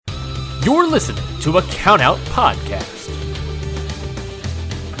You're listening to a Count Out Podcast.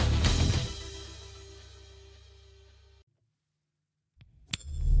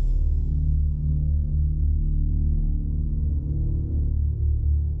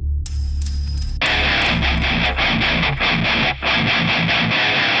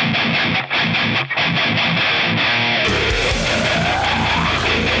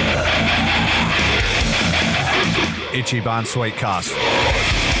 ICHIBAN Sweetcast.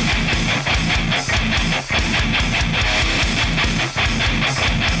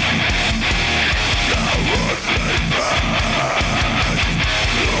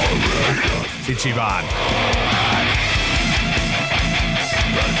 ICHIBAN.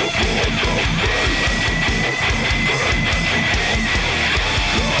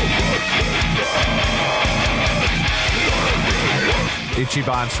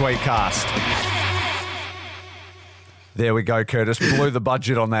 ICHIBAN Sweetcast. There we go, Curtis. Blew the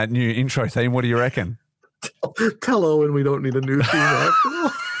budget on that new intro theme. What do you reckon? Tell Owen we don't need a new theme after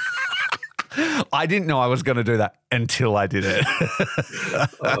all. I didn't know I was going to do that until I did it.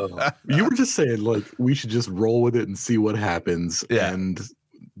 You were just saying, like, we should just roll with it and see what happens. Yeah. And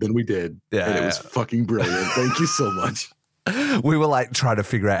then we did. Yeah. And it was fucking brilliant. Thank you so much. We were like trying to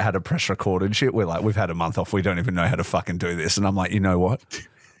figure out how to press record and shit. We're like, we've had a month off. We don't even know how to fucking do this. And I'm like, you know what?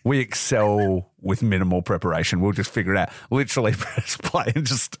 We excel with minimal preparation. We'll just figure it out. Literally press play and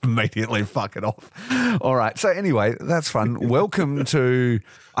just immediately fuck it off. All right. So anyway, that's fun. Welcome to,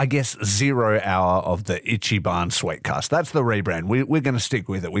 I guess, 0 hour of the ICHIBAN Sweetcast. That's the rebrand. We're going to stick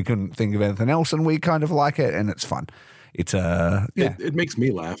with it. We couldn't think of anything else, and we kind of like it, and it's fun. It's It makes me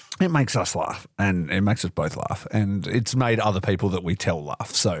laugh. It makes us laugh, and it makes us both laugh, and it's made other people that we tell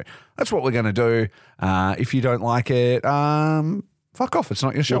laugh. So that's what we're going to do. If you don't like it, fuck off. It's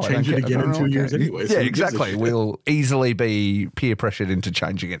not your show. We'll change it again in 2 years anyway. Yeah, exactly. We'll easily be peer pressured into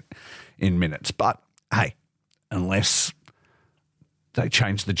changing it in minutes. But hey, unless they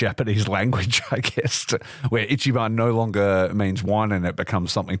change the Japanese language, I guess, where Ichiban no longer means one and it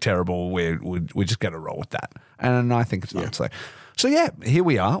becomes something terrible, we're just going to roll with that. And I think it's fun. Yeah. So yeah, here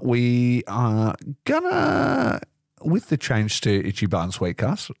we are. We are gonna, with the change to Ichiban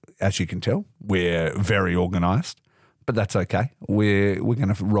Sweetcast, as you can tell, we're very organised. But that's okay. We're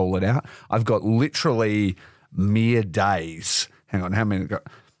going to roll it out. I've got literally mere days. Hang on, how many?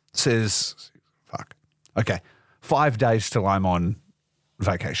 Says, fuck. Okay, 5 days till I'm on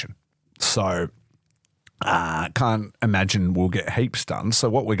vacation. So can't imagine we'll get heaps done. So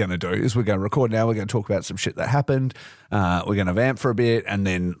what we're going to do is we're going to record now. We're going to talk about some shit that happened. We're going to vamp for a bit, and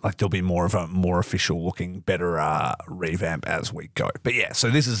then like there'll be more of a more official looking, better revamp as we go. But yeah,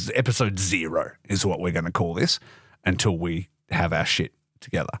 so this is episode 0 is what we're going to call this, until we have our shit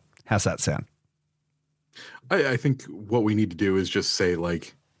together. How's that sound? I think what we need to do is just say,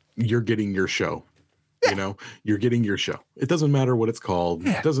 like, you're getting your show. Yeah. You know, you're getting your show. It doesn't matter what it's called.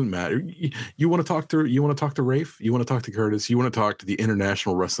 Yeah. It doesn't matter. You want to talk to Rafe? You want to talk to Curtis? You want to talk to the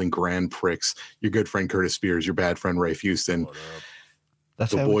International Wrestling Grand Prix? Your good friend Curtis Spears, your bad friend Rafe Houston.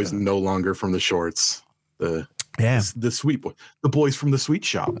 That's the boys no longer from the shorts. The sweet boy. The boys from the sweet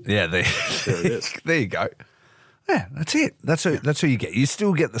shop. Yeah, there it is. There you go. Yeah, that's it. That's who you get. You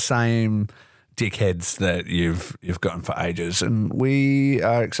still get the same dickheads that you've gotten for ages, and we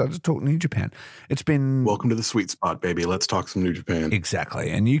are excited to talk New Japan. It's been welcome to the sweet spot, baby. Let's talk some New Japan. Exactly,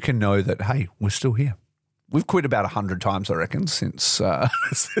 and you can know that. Hey, we're still here. We've quit about 100 times, I reckon, since we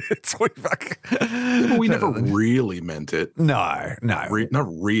never really meant it. No, not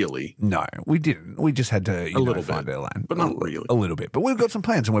really. No, we didn't. We just had to find our lane, but not really. A little bit, but we've got some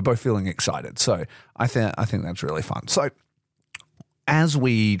plans, and we're both feeling excited. So I think that's really fun. So as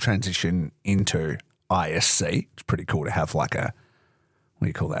we transition into ISC, it's pretty cool to have like a, what do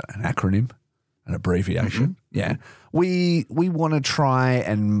you call that? An acronym, an abbreviation. Mm-hmm. Yeah, we want to try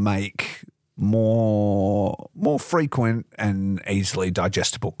and make more frequent and easily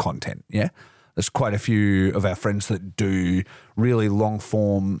digestible content. Yeah, there's quite a few of our friends that do really long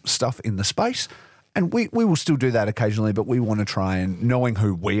form stuff in the space, and we will still do that occasionally, but we want to try and, knowing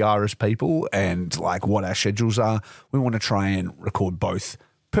who we are as people and like what our schedules are, we want to try and record both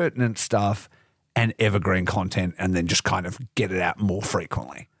pertinent stuff and evergreen content, and then just kind of get it out more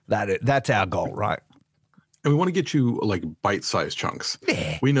frequently. That's our goal, right? And we want to get you like bite-sized chunks.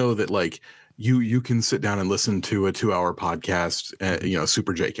 Yeah. We know that like you can sit down and listen to a 2-hour podcast,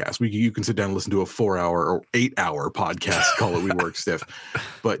 Super J-Cast. You can sit down and listen to a 4-hour or 8-hour podcast, call it We Work Stiff.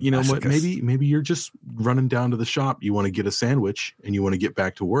 But you know what? Maybe you're just running down to the shop. You want to get a sandwich and you want to get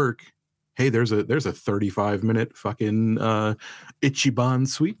back to work. hey, there's a 35-minute fucking Ichiban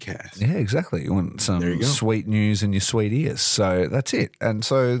Sweetcast. Yeah, exactly. You want some sweet news in your sweet ears. So that's it. And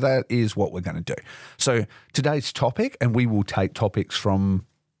so that is what we're going to do. So today's topic, and we will take topics from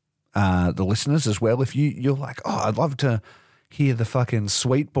the listeners as well. If you're like, oh, I'd love to hear the fucking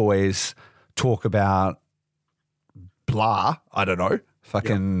sweet boys talk about blah, I don't know,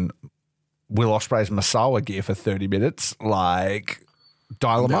 fucking Will Ospreay's Masawa gear for 30 minutes, like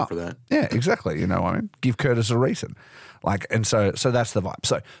dial them up. For that. Yeah, exactly. You know what I mean? Give Curtis a reason. Like, and so that's the vibe.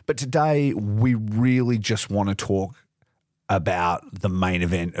 So, but today we really just want to talk about the main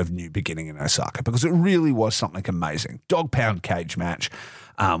event of New Beginning in Osaka, because it really was something amazing. Dog pound cage match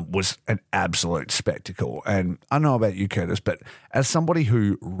was an absolute spectacle. And I don't know about you, Curtis, but as somebody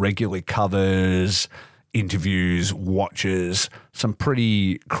who regularly covers, interviews, watches some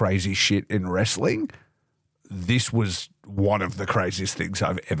pretty crazy shit in wrestling, this was one of the craziest things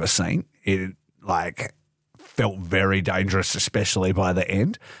I've ever seen. It felt very dangerous, especially by the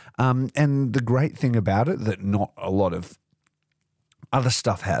end. And the great thing about it that not a lot of other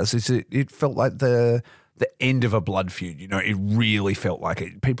stuff has is it felt like the end of a blood feud. You know, it really felt like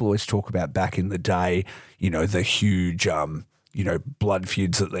it. People always talk about back in the day, you know, the huge, blood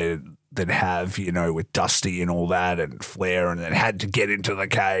feuds that have, you know, with Dusty and all that and Flair, and then had to get into the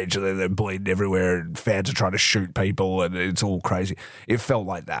cage and then they're bleeding everywhere and fans are trying to shoot people and it's all crazy. It felt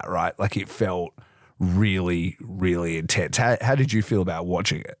like that, right? Like it felt really, really intense. How did you feel about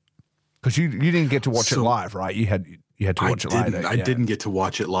watching it? Because you didn't get to watch it live, right? You had to watch it later. I didn't get to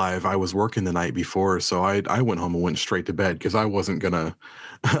watch it live. I was working the night before, so I went home and went straight to bed because I wasn't gonna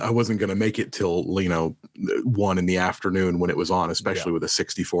make it till 1 in the afternoon when it was on, especially with a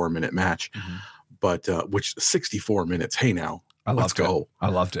 64-minute match. Mm-hmm. But which 64 minutes? Hey, now let's go. I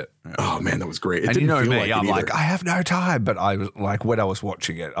loved it. Yeah. Oh man, that was great. And you know me, I'm like, I have no time, but I was like, when I was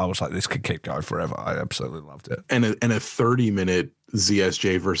watching it, I was like, this could keep going forever. I absolutely loved it. And a 30-minute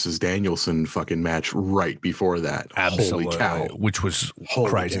ZSJ versus Danielson fucking match right before that. Absolutely. Holy cow. Which was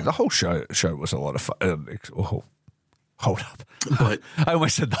crazy. Cow. The whole show was a lot of fun. Hold up. But I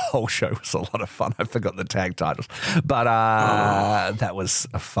almost said the whole show was a lot of fun. I forgot the tag titles. But that was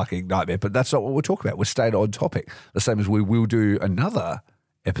a fucking nightmare. But that's not what we're talking about. We're staying on topic. The same as we will do another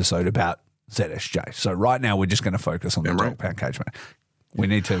episode about ZSJ. So right now we're just going to focus on the dog pound cage match. We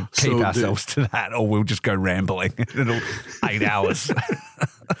need to keep ourselves to that, or we'll just go rambling. It'll 8 hours.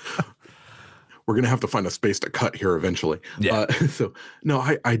 We're going to have to find a space to cut here eventually. Yeah.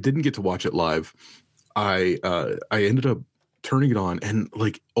 I didn't get to watch it live. I ended up turning it on and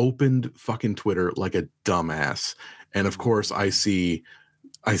opened fucking Twitter like a dumbass. And of course I see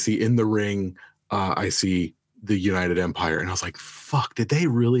in the ring, I see the United Empire. And I was like, fuck, did they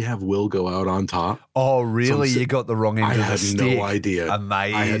really have Will go out on top? Oh, really? You got the wrong end of the stick. I had no idea.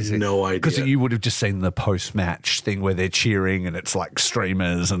 Amazing. I had no idea. Because you would have just seen the post-match thing where they're cheering and it's like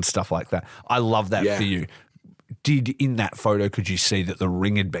streamers and stuff like that. I love that for you. In that photo, could you see that the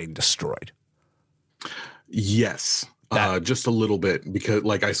ring had been destroyed? Yes. Just a little bit, because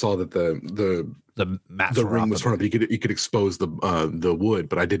I saw that the ring was front of you could expose the wood,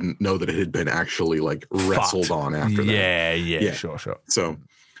 but I didn't know that it had been actually wrestled on after that. Yeah, sure. So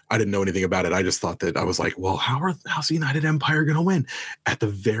I didn't know anything about it. I just thought that I was like, well, how's the United Empire gonna win? At the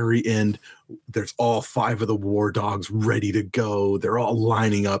very end, there's all 5 of the War Dogs ready to go. They're all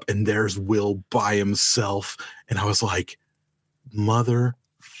lining up, and there's Will by himself, and I was like,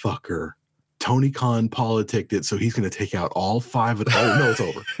 motherfucker. Tony Khan politicked it, so he's going to take out all 5 of them. Oh, no, it's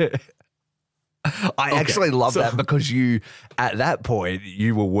over. I actually love that, because you, at that point,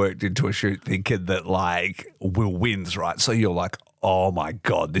 you were worked into a shoot thinking that, Will wins, right? So you're like, oh, my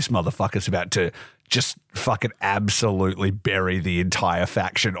God, this motherfucker's about to just fucking absolutely bury the entire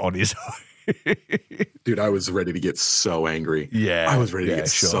faction on his own. Dude, I was ready to get so angry. Yeah. I was ready to get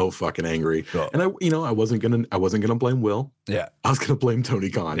so fucking angry. Sure. And I wasn't gonna blame Will. Yeah. I was gonna blame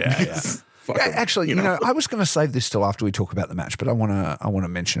Tony Khan. Yeah. Actually, I was going to save this till after we talk about the match, but I want to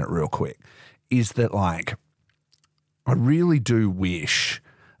mention it real quick. Is that I really do wish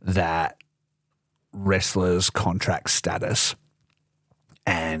that wrestlers' contract status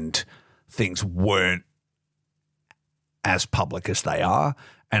and things weren't as public as they are.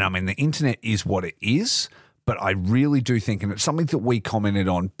 And I mean, the internet is what it is, but I really do think, and it's something that we commented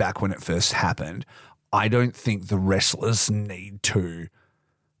on back when it first happened, I don't think the wrestlers need to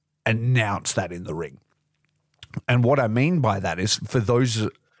announce that in the ring. And what I mean by that is, for those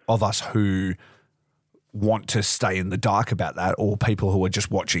of us who want to stay in the dark about that, or people who are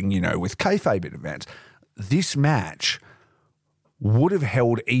just watching, with kayfabe in advance, this match would have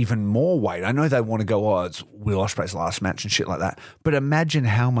held even more weight. I know they want to go, oh, it's Will Ospreay's last match and shit like that. But imagine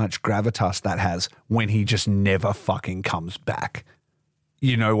how much gravitas that has when he just never fucking comes back.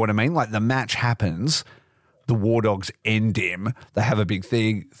 You know what I mean? Like the match happens, the War Dogs end him, they have a big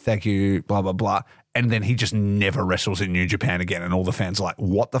thing, thank you, blah, blah, blah. And then he just never wrestles in New Japan again. And all the fans are like,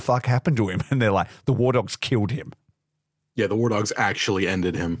 what the fuck happened to him? And they're like, the War Dogs killed him. Yeah, the War Dogs actually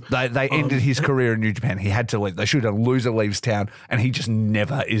ended him. They ended his career in New Japan. He had to leave. They should have loser leaves town, and he just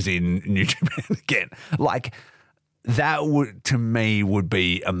never is in New Japan again. Like, that would, to me, would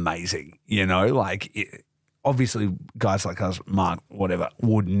be amazing. You know, like, obviously guys like us, Mark, whatever,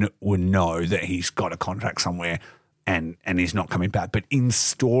 would know that he's got a contract somewhere and he's not coming back. But in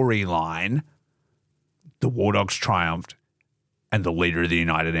storyline, the War Dogs triumphed and the leader of the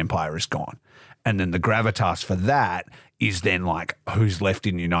United Empire is gone. And then the gravitas for that is then like, who's left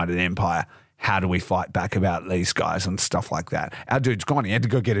in United Empire? How do we fight back about these guys and stuff like that? Our dude's gone. He had to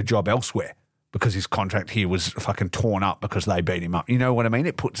go get a job elsewhere because his contract here was fucking torn up because they beat him up. You know what I mean?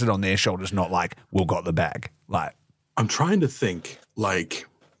 It puts it on their shoulders, not like, we'll got the bag. Like, I'm trying to think, like,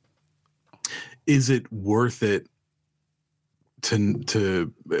 is it worth it to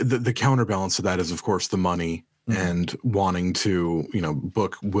the counterbalance to that is, of course, the money and wanting to, you know,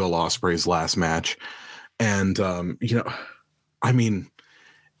 book Will Ospreay's last match. And, you know, I mean,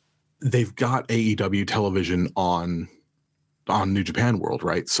 they've got AEW television on New Japan World,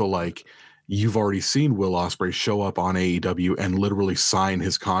 right? So, like, you've already seen Will Ospreay show up on AEW and literally sign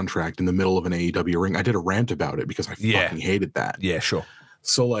his contract in the middle of an AEW ring. I did a rant about it because I fucking hated that. Yeah, sure.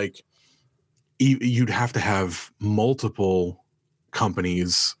 So, like, you'd have to have multiple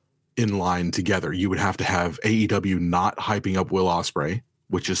companies in line together. You would have to have AEW not hyping up Will Ospreay,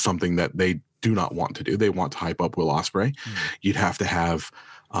 which is something that they do not want to do. They want to hype up Will Ospreay. You'd have to have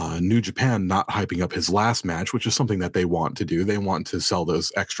New Japan not hyping up his last match, which is something that they want to do. They want to sell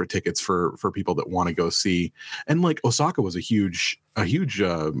those extra tickets for people that want to go see. And like Osaka was a huge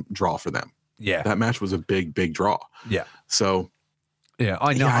draw for them. Yeah, that match was a big draw. Yeah. So yeah,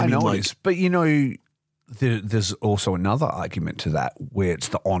 I know. I know like, it is. But you know, there's also another argument to that where it's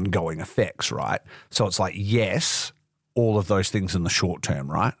the ongoing effects, right? So it's like, yes, all of those things in the short term,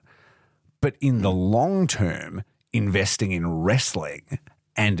 right? But in the long term, investing in wrestling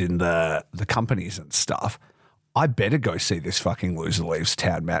and in the companies and stuff, I better go see this fucking loser leaves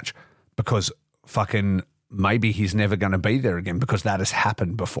town match because fucking maybe he's never going to be there again because that has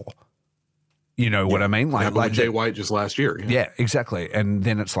happened before. You know what I mean? Like Jay White just last year. Yeah, exactly. And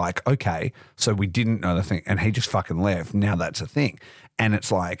then it's like, okay, so we didn't know the thing and he just fucking left. Now that's a thing. And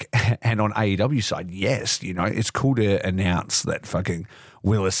it's like, and on AEW side, yes, you know, it's cool to announce that fucking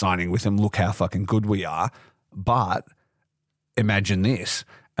Will is signing with him. Look how fucking good we are. But imagine this.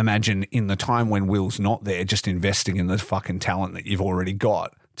 Imagine in the time when Will's not there, just investing in the fucking talent that you've already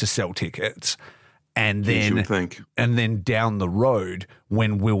got to sell tickets. And then down the road,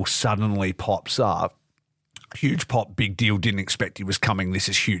 when Will suddenly pops up, huge pop, big deal, didn't expect he was coming, this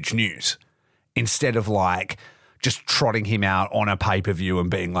is huge news. Instead of like just trotting him out on a pay-per-view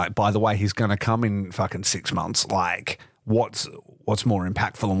and being like, by the way, he's going to come in fucking 6 months. Like, what's more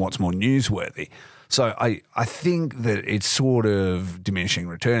impactful and what's more newsworthy? So I think that it's sort of diminishing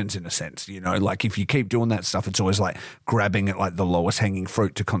returns in a sense, you know, like if you keep doing that stuff, it's always like grabbing at like the lowest hanging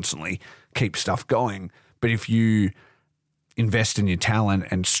fruit to constantly keep stuff going. But if you invest in your talent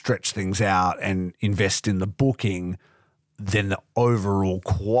and stretch things out and invest in the booking, then the overall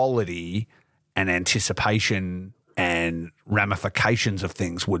quality and anticipation and ramifications of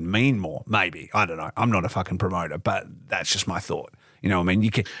things would mean more. Maybe. I don't know. I'm not a fucking promoter, but that's just my thought. You know what I mean? You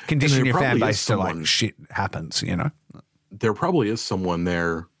can condition your fan base to like shit happens, you know? There probably is someone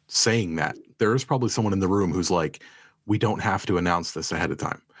there saying that. There is probably someone in the room who's like, we don't have to announce this ahead of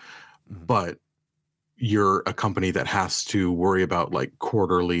time. But you're a company that has to worry about like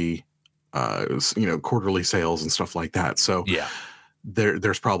quarterly sales and stuff like that. So yeah,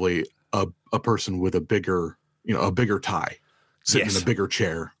 there's probably a person with a bigger tie sitting in a bigger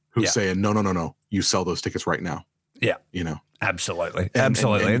chair who's saying, no, you sell those tickets right now. Yeah. You know? Absolutely.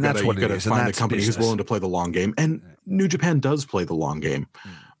 Absolutely. And that's what it is. You got to find a company who's willing to play the long game. And New Japan does play the long game.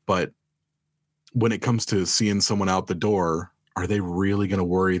 But when it comes to seeing someone out the door, are they really going to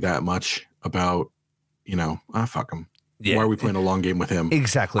worry that much about, you know, fuck them. Yeah. Why are we playing a long game with him?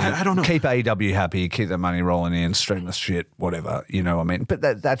 Exactly. I don't know. Keep AEW happy, keep the money rolling in, stream the shit, whatever, you know what I mean?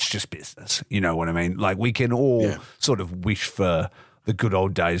 But that's just business, you know what I mean? Like we can all sort of wish for the good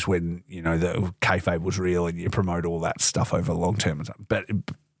old days when, you know, the kayfabe was real and you promote all that stuff over long term. But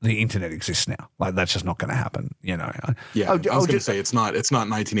the internet exists now. Like that's just not going to happen, you know. Yeah, I was going to say it's not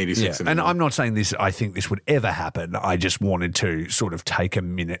 1986 anymore. And I'm not saying this. I think this would ever happen. I just wanted to sort of take a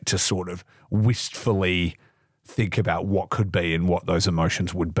minute to sort of wistfully think about what could be and what those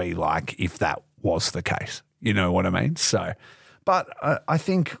emotions would be like if that was the case. You know what I mean? So, but I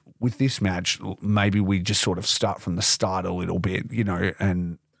think with this match, maybe we just sort of start from the start a little bit, you know,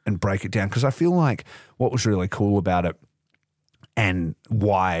 and break it down, because I feel like what was really cool about it and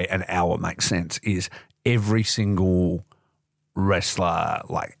why an hour makes sense is every single wrestler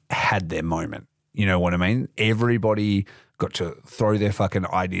like had their moment. You know what I mean? Everybody got to throw their fucking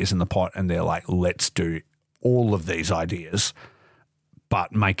ideas in the pot and they're like, let's do all of these ideas,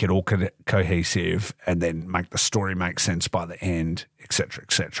 but make it all cohesive and then make the story make sense by the end, et cetera,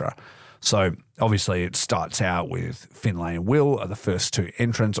 et cetera. So obviously it starts out with Finlay and Will are the first two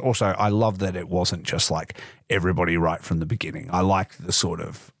entrants. Also, I love that it wasn't just like everybody right from the beginning. I like the sort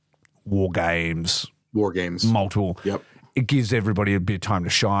of war games, multiple. Yep. It gives everybody a bit of time to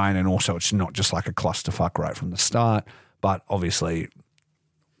shine, and also it's not just like a clusterfuck right from the start. But obviously,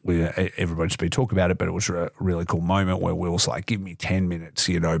 everybody's been talking about it, but it was a really cool moment where Will's like, give me 10 minutes,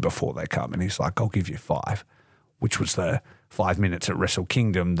 you know, before they come. And he's like, I'll give you 5, which was the 5 minutes at Wrestle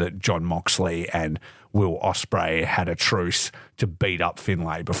Kingdom that John Moxley and Will Ospreay had a truce to beat up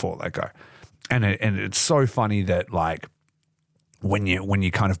Finlay before they go. And it's so funny that like when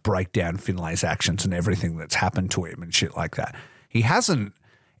you kind of break down Finlay's actions and everything that's happened to him and shit like that, he hasn't,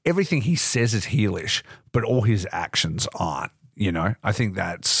 everything he says is heelish, but all his actions aren't, you know. I think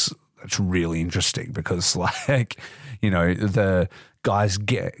that's really interesting because like, you know, the guys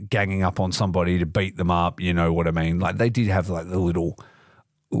ganging up on somebody to beat them up, you know what I mean? Like they did have like the little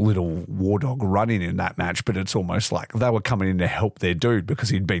war dog running in that match, but it's almost like they were coming in to help their dude because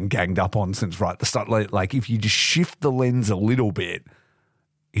he'd been ganged up on since right at the start. Like if you just shift the lens a little bit,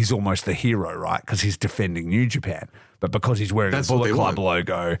 he's almost the hero, right? Because he's defending New Japan. But because he's wearing a Bullet Club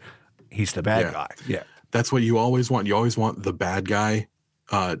logo, he's the bad guy. Yeah. That's what you always want. You always want the bad guy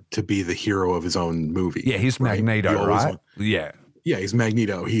to be the hero of his own movie. Yeah, he's right? Magneto, right? Yeah, he's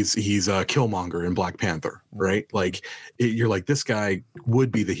Magneto. He's Killmonger in Black Panther, right? Like you're like, this guy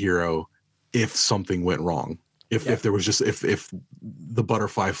would be the hero if something went wrong. If there was just if the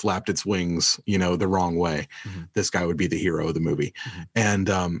butterfly flapped its wings, you know, the wrong way, this guy would be the hero of the movie.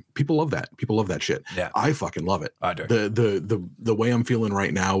 And people love that. People love that shit. Yeah. I fucking love it. I do. The way I'm feeling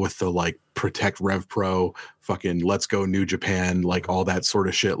right now with the like protect Rev Pro, fucking let's go New Japan, like all that sort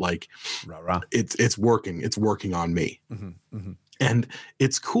of shit, like it's working. It's working on me. And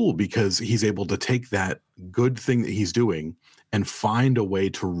it's cool because he's able to take that good thing that he's doing and find a way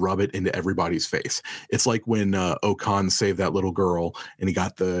to rub it into everybody's face. It's like when Okan saved that little girl and he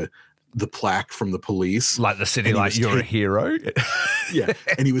got the plaque from the police. Like the city, like you're a hero. Yeah.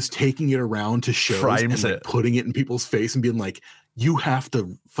 And he was taking it around to shows Frames and like, putting it in people's face and being like, you have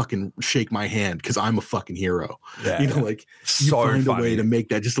to fucking shake my hand because I'm a fucking hero. Yeah, you know, like you find a way to make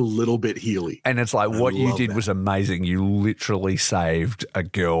that just a little bit healy. And it's like what you did was amazing. You literally saved a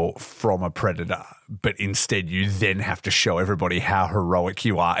girl from a predator, but instead you then have to show everybody how heroic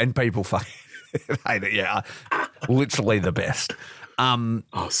you are. And people fucking hate it. Yeah, literally the best.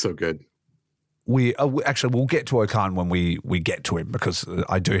 Oh, so good. We'll get to Okan when we get to him because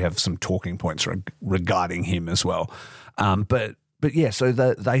I do have some talking points regarding him as well. But yeah, so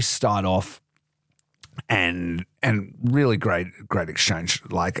they start off and really great exchange.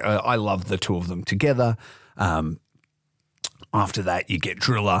 Like I love the two of them together. After that, you get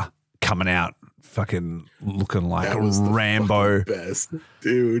Driller coming out, fucking looking like a Rambo, best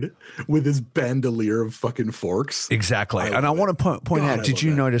dude, with his bandolier of fucking forks. Exactly, and I want to point out. Did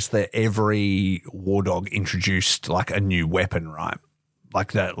you notice that every War Dog introduced like a new weapon, right?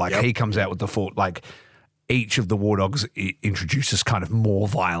 Like that, like he comes out with the fork, like. Each of the War Dogs introduces kind of more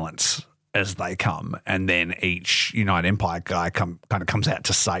violence as they come, and then each United Empire guy kind of comes out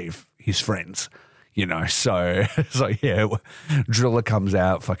to save his friends, you know. So yeah, Driller comes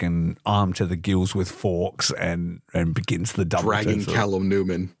out fucking armed to the gills with forks and begins the double dragging Callum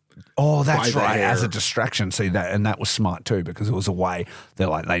Newman. Oh, that's right, as a distraction. See that, and that was smart too because it was a way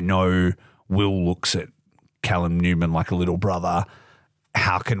that they know Will looks at Callum Newman like a little brother.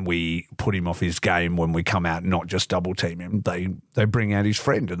 How can we put him off his game when we come out and not just double team him? They bring out his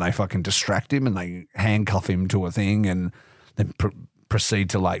friend and they fucking distract him and they handcuff him to a thing and then proceed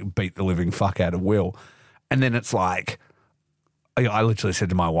to like beat the living fuck out of Will. And then it's like, I literally said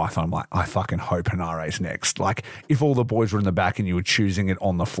to my wife, I'm like, I fucking hope Hanare's next. Like if all the boys were in the back and you were choosing it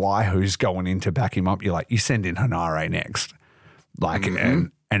on the fly, who's going in to back him up, you're like, you send in Hanare next. Like,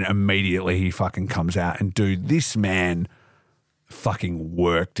 and immediately he fucking comes out and dude, this man fucking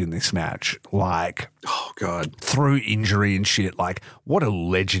worked in this match. Like, oh God, through injury and shit. Like, what a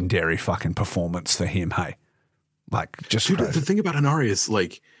legendary fucking performance for him. Hey, like, just dude, the thing about Hanare is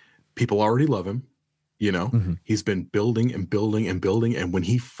like, people already love him. You know, he's been building and building and building, and when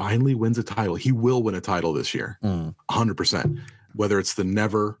he finally wins a title, he will win a title this year, 100%. Whether it's the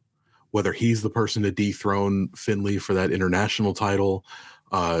Never, whether he's the person to dethrone Finlay for that international title,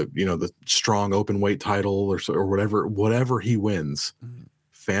 you know, the strong open weight title or whatever he wins,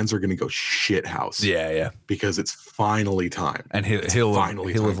 fans are going to go shit house. Yeah. Because it's finally time. And he'll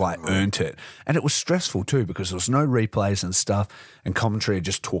have like earned it. And it was stressful too, because there was no replays and stuff, and commentary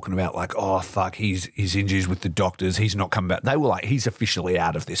just talking about like, oh fuck, he's injured with the doctors, he's not coming back. They were like, he's officially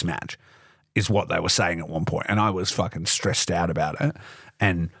out of this match, is what they were saying at one point. And I was fucking stressed out about it.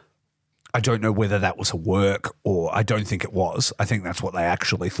 And I don't know whether that was a work, or I don't think it was. I think that's what they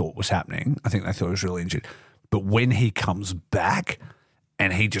actually thought was happening. I think they thought he was really injured. But when he comes back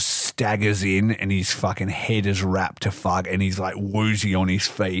and he just staggers in and his fucking head is wrapped to fuck and he's like woozy on his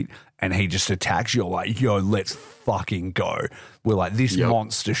feet and he just attacks, you're like, yo, let's fucking go. We're like, this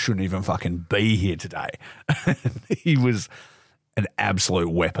monster shouldn't even fucking be here today. He was an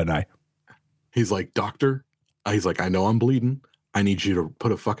absolute weapon, eh? He's like, doctor, he's like, I know I'm bleeding. I need you to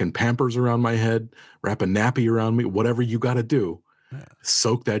put a fucking Pampers around my head, wrap a nappy around me, whatever you got to do.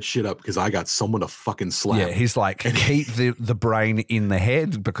 Soak that shit up because I got someone to fucking slap. Yeah, he's like, keep the brain in the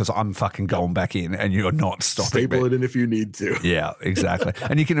head because I'm fucking going back in and you're not stopping Staple me. it in if you need to. Yeah, exactly.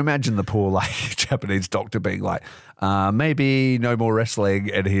 And you can imagine the poor like Japanese doctor being like, maybe no more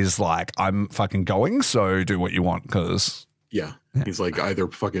wrestling. And he's like, I'm fucking going, so do what you want because... Yeah. He's like, either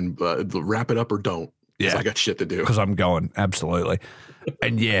fucking wrap it up or don't. Yeah, I got shit to do. Because I'm going, absolutely.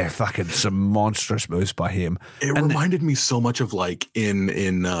 And yeah, fucking some monstrous moves by him. It reminded me so much of like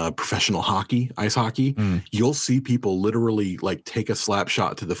in professional hockey, ice hockey. You'll see people literally like take a slap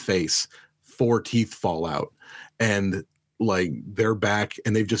shot to the face, 4 teeth fall out, and like they're back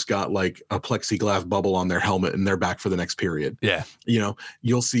and they've just got like a plexiglass bubble on their helmet and they're back for the next period. Yeah. You know,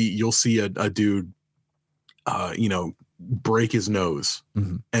 you'll see a dude, you know, break his nose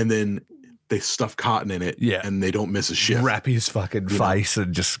and then they stuff cotton in it, and they don't miss a shift. Wrap his fucking face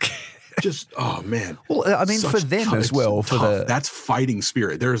and just oh man. Well, I mean, for them as well, that's fighting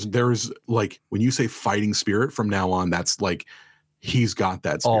spirit. There's like when you say fighting spirit from now on, that's like he's got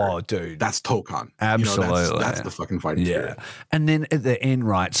that spirit. Oh, dude, that's Tokan. Absolutely, you know, that's the fucking fighting spirit. And then at the end,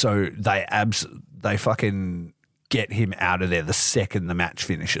 right? So they fucking get him out of there the second the match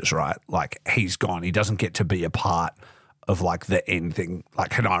finishes, right? Like he's gone. He doesn't get to be a part of like the end thing,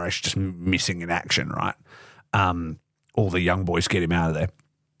 like Hanari's just missing in action, right? All the young boys get him out of there.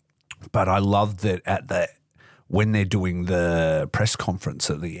 But I love that when they're doing the press conference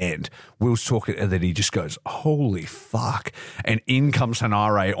at the end, Will's talking and then he just goes, holy fuck. And in comes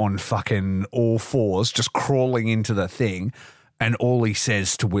Hanare on fucking all fours, just crawling into the thing. And all he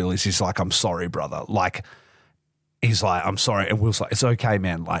says to Will is he's like, I'm sorry, brother. Like, he's like, I'm sorry. And Will's like, it's okay,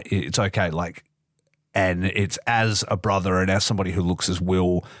 man. Like, it's okay. Like, and it's as a brother and as somebody who looks as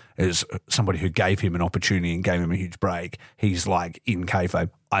Will, as somebody who gave him an opportunity and gave him a huge break, he's like, in kayfabe,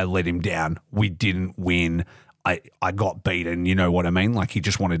 I let him down. We didn't win. I got beaten. You know what I mean? Like he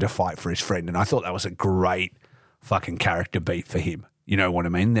just wanted to fight for his friend. And I thought that was a great fucking character beat for him. You know what I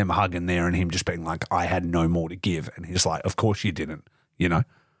mean? Them hugging there and him just being like, I had no more to give. And he's like, of course you didn't, you know?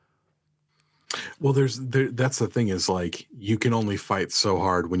 Well, that's the thing is like you can only fight so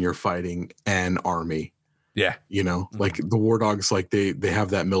hard when you're fighting an army. Yeah. You know, like the War Dogs, like they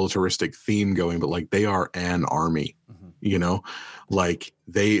have that militaristic theme going, but like they are an army, you know, like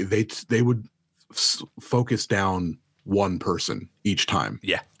they would focus down one person each time.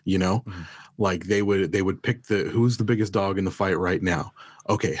 Yeah. You know, like they would pick who's the biggest dog in the fight right now.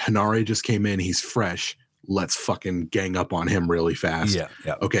 Okay. Hanare just came in. He's fresh. Let's fucking gang up on him really fast.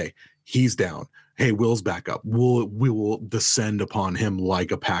 Yeah. Okay. He's down. Hey, Will's back up. We will descend upon him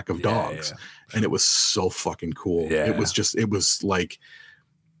like a pack of dogs. Yeah. And it was so fucking cool. Yeah. It was like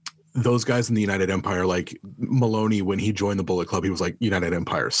those guys in the United Empire, like Maloney, when he joined the Bullet Club, he was like, United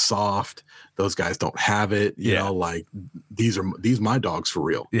Empire soft. Those guys don't have it. You know, like these my dogs for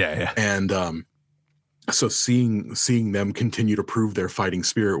real. Yeah. And so seeing them continue to prove their fighting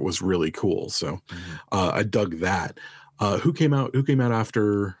spirit was really cool. So I dug that. Who came out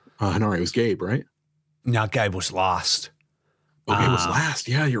after Hanare? It was Gabe, right? No, Gabe was last. Oh, Gabe was last.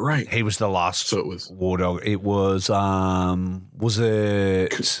 Yeah, you're right. He was the last. So it was War Dog. It was it was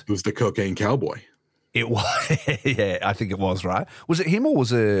the Cocaine Cowboy. It was, yeah, I think it was, right? Was it him or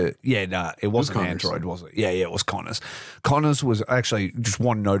was it, yeah, no, it wasn't Android, was it? Yeah, it was Connors. Connors was actually, just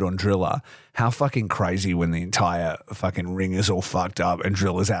one note on Driller, how fucking crazy when the entire fucking ring is all fucked up and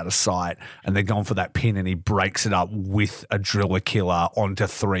Driller's out of sight and they're going for that pin and he breaks it up with a Driller killer onto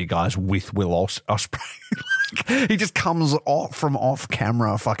 3 guys with Will Ospreay. Like, he just comes from off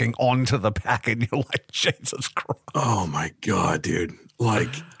camera fucking onto the back and you're like, Jesus Christ. Oh my God, dude.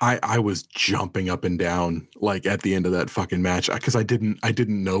 Like I was jumping up and down like at the end of that fucking match because I didn't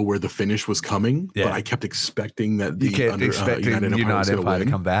know where the finish was coming, but I kept expecting that the United Empire to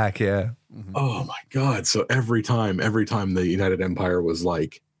come back. Yeah. Mm-hmm. Oh my God! So every time the United Empire was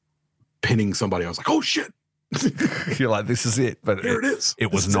like pinning somebody, I was like, oh shit! You're like, this is it, but here it is.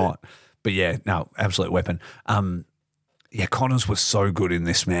 It was not. But yeah, no, absolute weapon. Yeah, Connors was so good in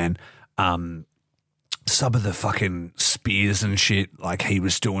this, man. Some of the fucking spears and shit, like he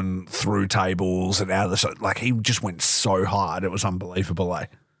was doing through tables and out of the, like he just went so hard. It was unbelievable, eh?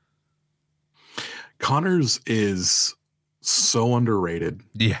 Connors is so underrated.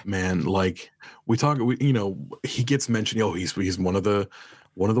 Yeah, man. Like he gets mentioned. Oh, he's one of the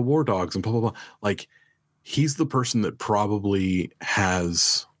war dogs and blah, blah, blah. Like he's the person that probably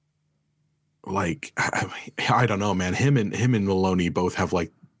has like, I don't know, man, him and Maloney both have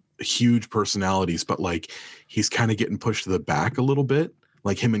like huge personalities, but like he's kind of getting pushed to the back a little bit,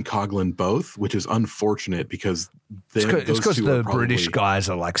 like him and Coughlin both, which is unfortunate because it's because the British guys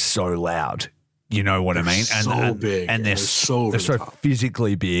are like so loud, you know what I mean? And big, and they're so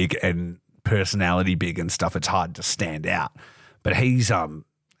physically big and personality big and stuff. It's hard to stand out, but he's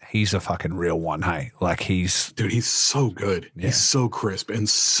a fucking real one, hey? Like he's so good. Yeah. He's so crisp and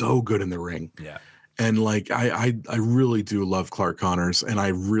so good in the ring. Yeah. And like I really do love Clark Connors, and I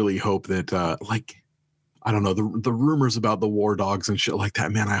really hope that like I don't know the rumors about the War Dogs and shit like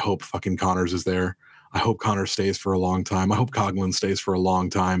that. Man, I hope fucking Connors is there. I hope Connors stays for a long time. I hope Coughlin stays for a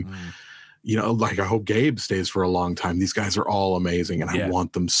long time. You know, like I hope Gabe stays for a long time. These guys are all amazing, and I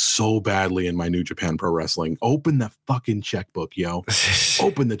want them so badly in my New Japan Pro Wrestling. Open the fucking checkbook, yo.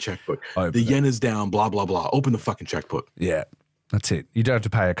 Open the checkbook. The yen is down. Blah blah blah. Open the fucking checkbook. Yeah. That's it. You don't have to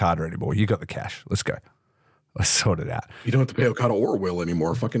pay Okada anymore. You got the cash. Let's go. Let's sort it out. You don't have to pay Okada or Will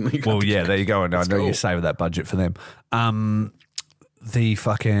anymore. Fucking. Well, yeah, there you go. And I know you saved that budget for them.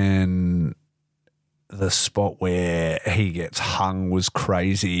 The spot where he gets hung was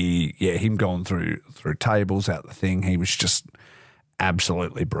crazy. Yeah, him going through tables out the thing. He was just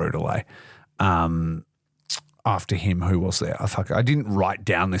absolutely brutal. After him, who was there? I didn't write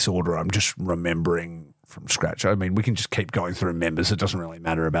down this order. I'm just remembering from scratch. I mean, we can just keep going through members. It doesn't really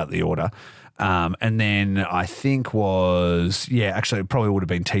matter about the order. And then I think actually it probably would have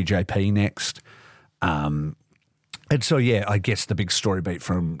been TJP next. And so, yeah, I guess the big story beat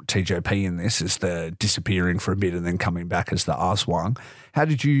from TJP in this is the disappearing for a bit and then coming back as the Aswang. How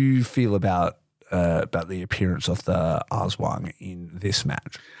did you feel about the appearance of the Aswang in this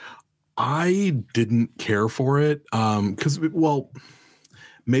match? I didn't care for it because,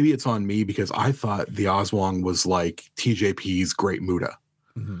 maybe it's on me because I thought the Aswang was like TJP's Great Muta.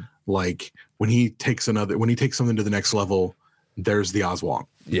 Mm-hmm. Like when he takes something to the next level, there's the Aswang,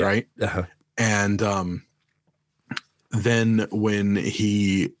 right? Uh-huh. And then when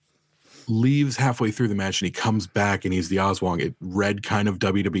he leaves halfway through the match and he comes back and he's the Aswang, it read kind of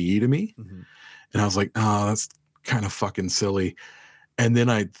WWE to me. Mm-hmm. And I was like, oh, that's kind of fucking silly. And then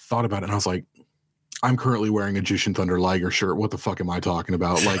I thought about it and I was like, I'm currently wearing a Jushin Thunder Liger shirt. What the fuck am I talking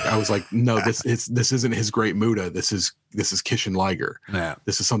about? Like, I was like, no, this isn't his Great Muta. This is Kishin Liger. Yeah.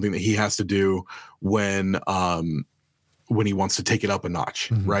 This is something that he has to do when he wants to take it up a notch,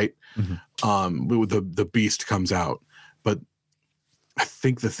 mm-hmm. right? Mm-hmm. The beast comes out. But I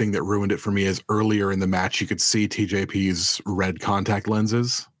think the thing that ruined it for me is earlier in the match, you could see TJP's red contact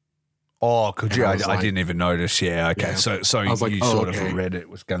lenses. Oh, could you? I didn't even notice. Yeah, okay. Yeah. So you like, sort of read it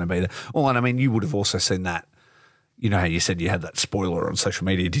was going to be there. Well, and I mean, you would have also seen that. You know how you said you had that spoiler on social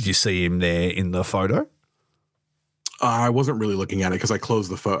media. Did you see him there in the photo? I wasn't really looking at it because I closed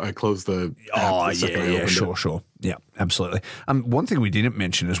the. Oh, yeah, sure. Yeah, absolutely. One thing we didn't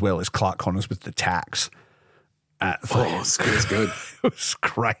mention as well is Clark Connors with the tax. It's good. It was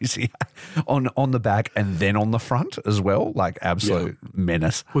crazy on the back and then on the front as well, like absolute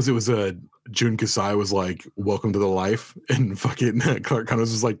menace. It was Jun Kasai was like, "Welcome to the life," and fucking Clark Connors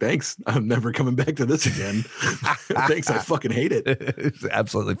was like, "Thanks, I'm never coming back to this again." Thanks, I fucking hate it. It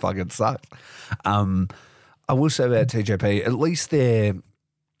absolutely fucking sucks. I will say about TJP, at least they're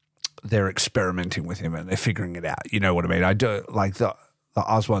experimenting with him and they're figuring it out. You know what I mean? I do like the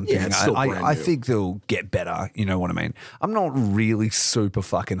Aswan thing. I think they'll get better. You know what I mean? I'm not really super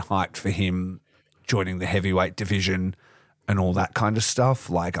fucking hyped for him joining the heavyweight division and all that kind of stuff.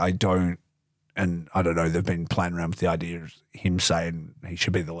 Like, I don't know, they've been playing around with the idea of him saying he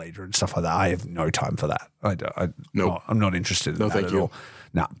should be the leader and stuff like that. I have no time for that. I'm not interested in that at all.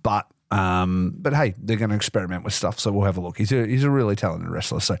 No, but hey, they're going to experiment with stuff, so we'll have a look. He's a really talented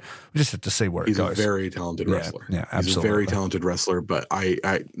wrestler, so we just have to see where it goes. He's a very talented wrestler. Yeah, absolutely. He's a very talented wrestler, but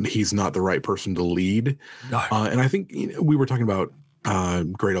he's not the right person to lead. No. And I think we were talking about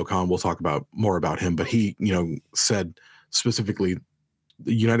Great O'Khan. We'll talk more about him, but he said specifically,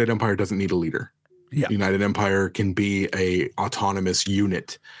 the United Empire doesn't need a leader. Yeah. United Empire can be a autonomous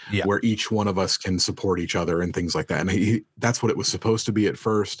unit where each one of us can support each other and things like that. And that's what it was supposed to be at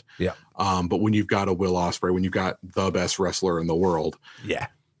first. Yeah. But when you've got a Will Ospreay, when you've got the best wrestler in the world,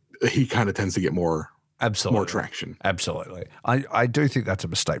 he kind of tends to get more traction. Absolutely. I do think that's a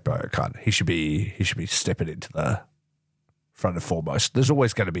mistake by Okada. He should be stepping into the front and foremost. There's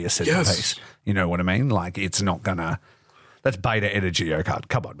always going to be a centerpiece. You know what I mean? Like, it's not gonna. That's beta energy, Okada.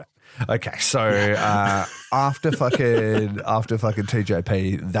 Come on, man. Okay, so after fucking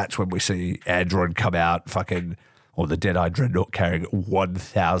TJP, that's when we see Android come out, or the Deadeye Dreadnought carrying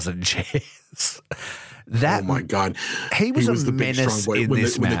 1,000 chairs. Oh my God, he was a the menace big strong boy. in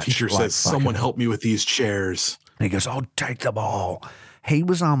this match. When the teacher says, "Someone help me with these chairs," and he goes, "I'll take them all." He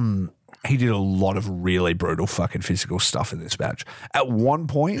was he did a lot of really brutal fucking physical stuff in this match. At one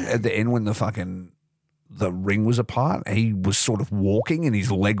point, at the end, when the ring was apart, he was sort of walking and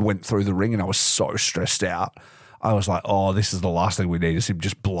his leg went through the ring, and I was so stressed out. I was like, oh, this is the last thing we need, is him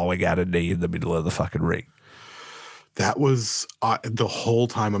just blowing out a knee in the middle of the fucking ring. That was the whole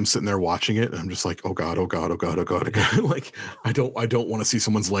time I'm sitting there watching it. I'm just like, oh God, oh God, oh God, oh God, oh God. Like, I don't want to see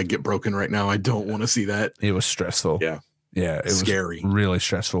someone's leg get broken right now. I don't want to see that. It was stressful. Yeah. It was scary. Really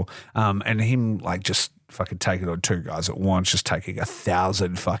stressful. And him like just fucking taking on two guys at once, just taking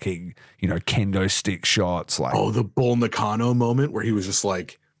 1,000 fucking, kendo stick shots. Like, oh, the Bull Nakano moment where he was just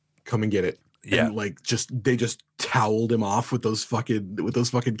like, come and get it. Yeah. And they just toweled him off with those fucking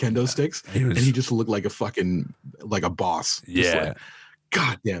kendo sticks. And he just looked like a boss. Yeah.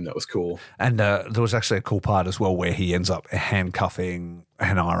 God damn, that was cool. And there was actually a cool part as well where he ends up handcuffing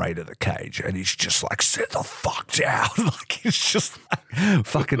Hanare to the cage, and he's just like, sit the fuck down. Like, he's just like,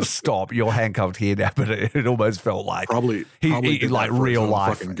 fucking stop. You're handcuffed here now. But it almost felt like probably he like real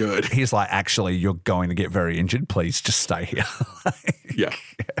life. Fucking good. He's like, actually, you're going to get very injured. Please just stay here. Yeah.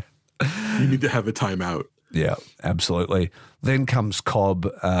 You need to have a timeout. Yeah, absolutely. Then comes Cobb.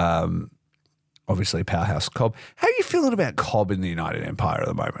 Obviously, Powerhouse Cobb. How are you feeling about Cobb in the United Empire at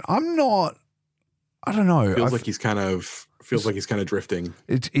the moment? I don't know. Feels like he's kind of drifting.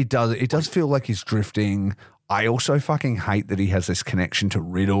 It does feel like he's drifting. I also fucking hate that he has this connection to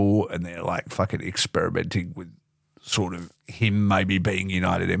Riddle, and they're like fucking experimenting with sort of him maybe being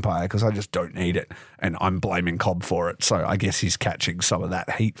United Empire, because I just don't need it, and I'm blaming Cobb for it. So I guess he's catching some of that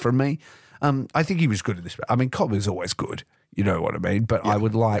heat from me. I think he was good at this. I mean, Cobb is always good. You know what I mean? But I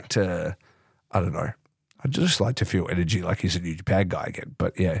would like to. I don't know. I'd just like to feel energy like he's a New Japan guy again.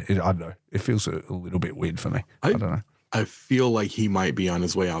 But yeah, I don't know. It feels a little bit weird for me. I don't know. I feel like he might be on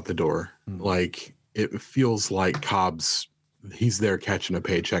his way out the door. Like, it feels like he's there catching a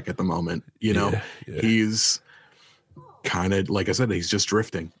paycheck at the moment. He's kind of, like I said, he's just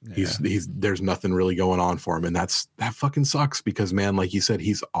drifting. Yeah. There's nothing really going on for him. And that fucking sucks, because, man, like you said,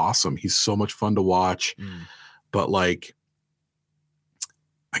 he's awesome. He's so much fun to watch. But like,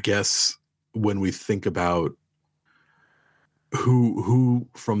 I guess when we think about who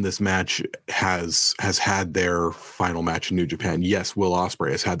from this match has had their final match in New Japan, yes, Will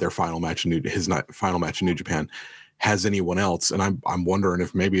Ospreay has had their final match in final match in New Japan. Has anyone else? And I'm wondering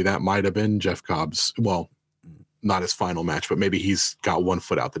if maybe that might have been Jeff Cobb's. Well, not his final match, but maybe he's got one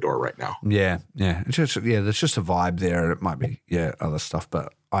foot out the door right now. Yeah. It's just, there's just a vibe there. It might be other stuff,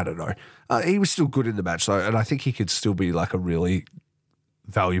 but I don't know. He was still good in the match though, and I think he could still be like a really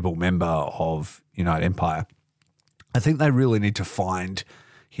valuable member of United Empire. I think they really need to find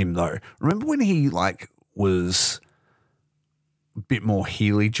him though. Remember when he like was a bit more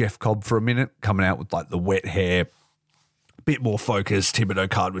Healy Jeff Cobb for a minute, coming out with like the wet hair, a bit more focused. Him and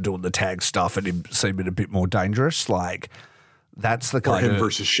Okada were doing the tag stuff, and him seeming a bit more dangerous. Like, that's the kind of him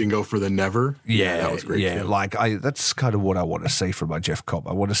versus Shingo for the Never. Yeah, that was great. Yeah, like that's kind of what I want to see from my Jeff Cobb.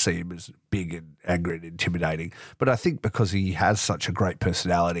 I want to see him as big and angry and intimidating. But I think because he has such a great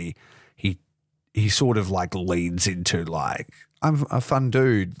personality, he sort of like leans into like, I'm a fun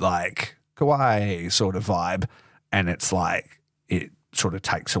dude, like kawaii sort of vibe, and it's like it sort of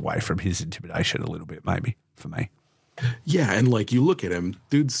takes away from his intimidation a little bit, maybe for me. Yeah, and like you look at him,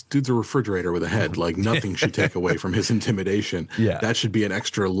 dude's a refrigerator with a head. Like nothing should take away from his intimidation. Yeah. That should be an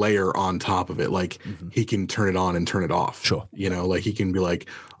extra layer on top of it. Like he can turn it on and turn it off. Sure. You know, like he can be like,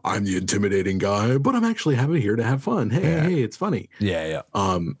 I'm the intimidating guy, but I'm actually here to have fun. Hey, it's funny. Yeah.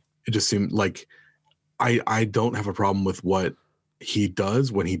 It just seemed like I don't have a problem with what he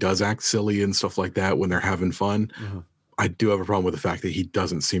does when he does act silly and stuff like that when they're having fun. I do have a problem with the fact that he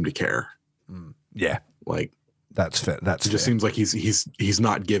doesn't seem to care. Yeah. Like that's fair. That's it just seems like he's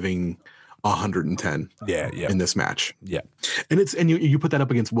not giving 110 in this match. Yeah. And you put that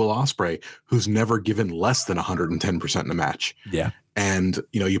up against Will Ospreay, who's never given less than 110% in a match. Yeah. And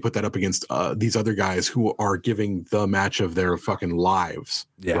you put that up against these other guys who are giving the match of their fucking lives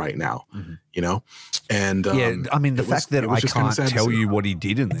right now. And I mean the fact that I can't tell you what he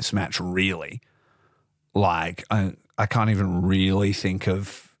did in this match really, like I can't even really think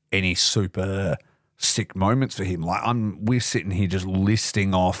of any super sick moments for him. Like we're sitting here just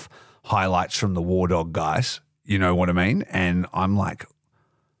listing off highlights from the War Dog guys. You know what I mean? And I'm like,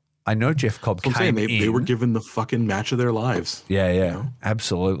 I know Jeff Cobb came in. They were given the fucking match of their lives. Yeah,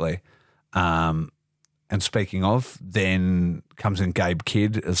 absolutely. And speaking of, then comes in Gabe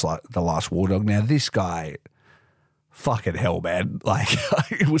Kidd as like the last War Dog. Now this guy, fucking hell, man. Like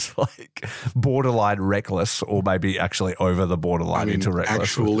it was like borderline reckless, or maybe actually over the borderline into reckless.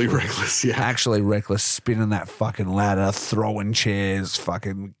 Actually reckless, yeah. Actually reckless, spinning that fucking ladder, throwing chairs,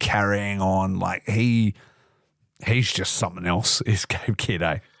 fucking carrying on. Like he's just something else, is Gabe Kidd,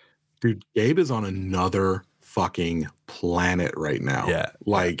 eh? Dude, Gabe is on another fucking planet right now. Yeah.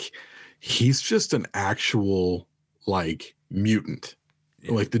 Like he's just an actual like mutant.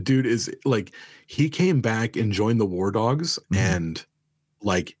 Yeah. Like the dude is like, he came back and joined the War Dogs and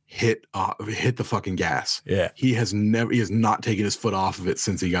like hit the fucking gas. Yeah. He has not taken his foot off of it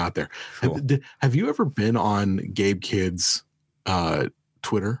since he got there. Sure. Have you ever been on Gabe Kidd's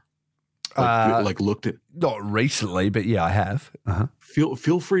Twitter? Like looked at, not recently, but yeah, I have.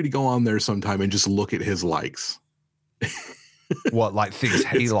 Feel free to go on there sometime and just look at his likes. What, like things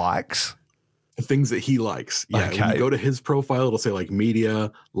he likes? Things that he likes. Yeah. Okay. When you go to his profile, it'll say like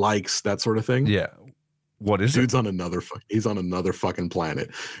media, likes, that sort of thing. Yeah. What is Dude's it? He's on another fucking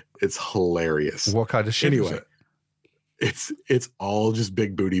planet. It's hilarious. What kind of shit is it? It's all just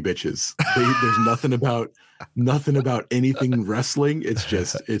big booty bitches. There's nothing about anything wrestling. It's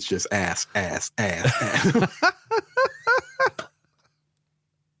just ass.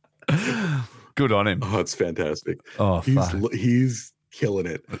 Good on him. Oh, it's fantastic. Oh, he's killing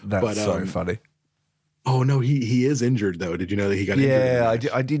it. That's so funny. Oh no, he is injured though. Did you know that he got injured? Yeah,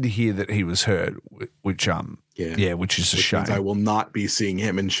 I did hear that he was hurt, which which is a shame. I will not be seeing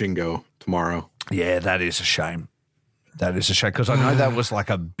him and Shingo tomorrow. Yeah, that is a shame. That is a shame, because I know that was like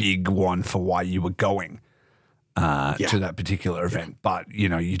a big one for why you were going to that particular event. But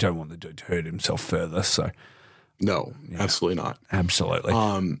you don't want the dude to hurt himself further. So no, absolutely not. Absolutely.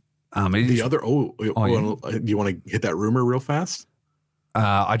 Do you want to hit that rumor real fast?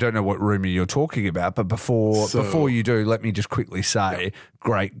 I don't know what rumor you're talking about, but before you do, let me just quickly say,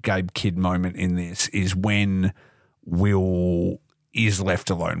 great Gabe Kidd moment in this is when Will is left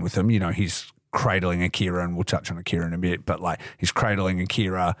alone with him. He's cradling Akira, and we'll touch on Akira in a bit, but like he's cradling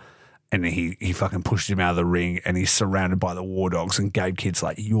Akira and he fucking pushed him out of the ring and he's surrounded by the War Dogs, and Gabe Kidd's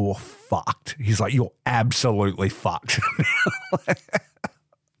like, you're fucked. He's like, you're absolutely fucked.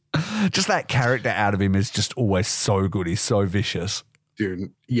 Just that character out of him is just always so good. He's so vicious. Dude,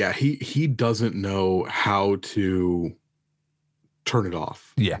 yeah, he doesn't know how to turn it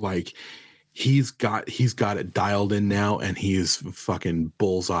off. Yeah. Like he's got it dialed in now, and he's fucking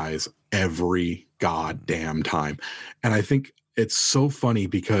bullseyes every goddamn time. And I think it's so funny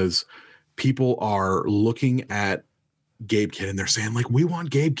because people are looking at Gabe Kidd and they're saying like, we want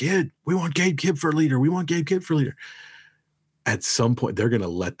Gabe Kidd. We want Gabe Kidd for leader. We want Gabe Kidd for leader. At some point, they're going to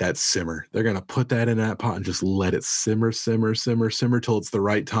let that simmer. They're going to put that in that pot and just let it simmer till it's the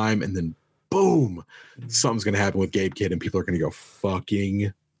right time. And then boom, something's going to happen with Gabe Kidd and people are going to go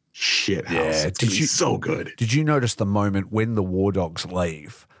fucking shit house. Yeah, it's going to be so good. Did you notice the moment when the War Dogs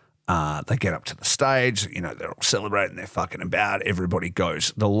leave? They get up to the stage, they're all celebrating, they're fucking about, everybody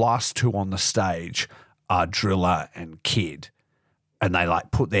goes. The last two on the stage are Driller and Kidd. And they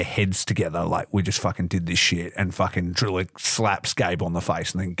like put their heads together, like we just fucking did this shit, and fucking Driller slaps Gabe on the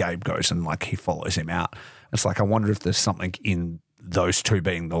face, and then Gabe goes and like he follows him out. It's like, I wonder if there's something in those two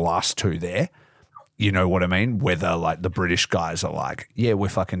being the last two there. You know what I mean? Whether like the British guys are like, yeah, we're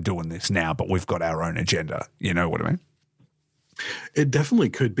fucking doing this now, but we've got our own agenda. You know what I mean? It definitely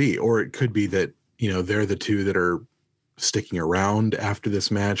could be, or it could be that, they're the two that are sticking around after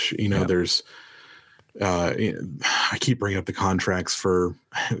this match. There's I keep bringing up the contracts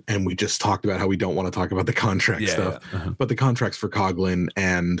and we just talked about how we don't want to talk about the contract stuff, but the contracts for Coughlin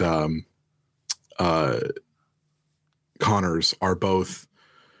and Connors are both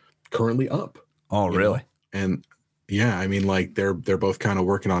currently up. Oh, really? Know? And yeah, I mean, like they're both kind of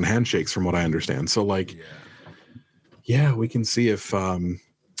working on handshakes from what I understand. So like, yeah, we can see if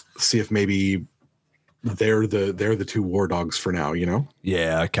maybe they're the two war dogs for now, you know?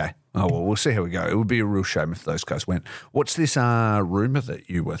 Yeah. Okay. Oh, well, we'll see how we go. It would be a real shame if those guys went. What's this rumor that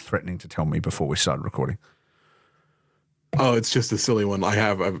you were threatening to tell me before we started recording? Oh, it's just a silly one. I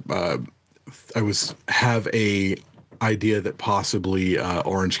have a idea that possibly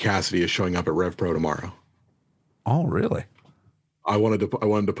Orange Cassidy is showing up at Rev Pro tomorrow. Oh, really? I wanted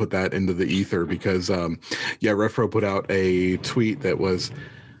to put that into the ether because Rev Pro put out a tweet that was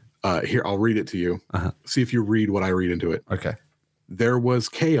here. I'll read it to you. See if you read what I read into it. Okay. There was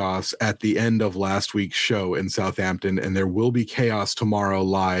chaos at the end of last week's show in Southampton, and there will be chaos tomorrow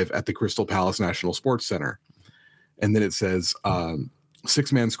live at the Crystal Palace National Sports Center. And then it says,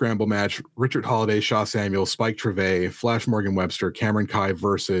 6-man scramble match, Richard Holiday, Shaw Samuel, Spike Trevay, Flash Morgan Webster, Cameron Kai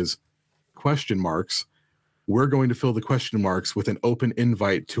versus question marks. We're going to fill the question marks with an open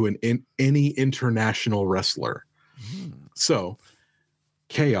invite to any international wrestler. So,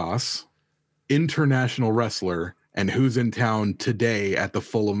 chaos, international wrestler, and who's in town today at the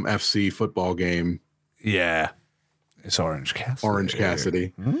Fulham FC football game? Yeah. It's Orange Cassidy. Orange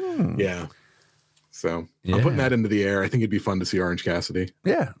Cassidy. Yeah. So I'm putting that into the air. I think it'd be fun to see Orange Cassidy.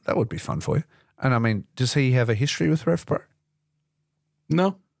 Yeah, that would be fun for you. And I mean, does he have a history with Rev Pro?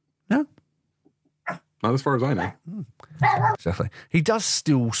 No. No? Not as far as I know. Exactly. He does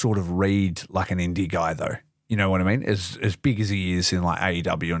still sort of read like an indie guy, though. You know what I mean? As big as he is in like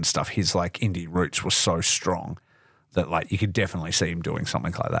AEW and stuff, his like indie roots were so strong that like you could definitely see him doing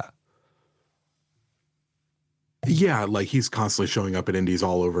something like that. Yeah, like he's constantly showing up at indies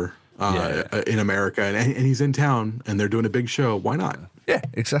all over in America, and he's in town, and they're doing a big show. Why not? Yeah,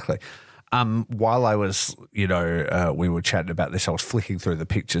 exactly. While I was, we were chatting about this, I was flicking through the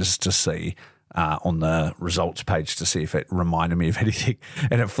pictures to see on the results page to see if it reminded me of anything.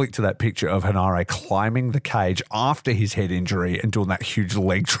 And it flicked to that picture of Hanare climbing the cage after his head injury and doing that huge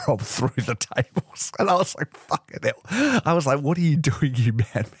leg drop through the tables. And I was like, fucking hell. I was like, what are you doing, you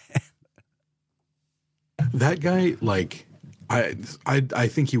madman? That guy, like, I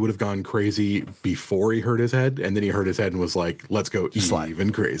think he would have gone crazy before he hurt his head, and then he hurt his head and was like, let's go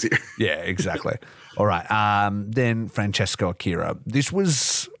even crazier. Yeah, exactly. All right. Then Francesco Akira. This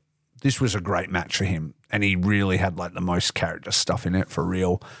was a great match for him, and he really had like the most character stuff in it for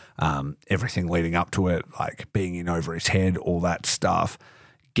real. Everything leading up to it, like being in over his head, all that stuff.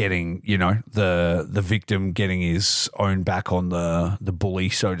 Getting, the victim getting his own back on the bully,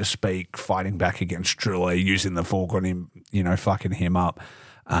 so to speak, fighting back against Driller, using the fork on him, fucking him up,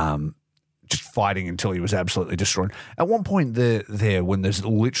 just fighting until he was absolutely destroyed. At one point there, when there's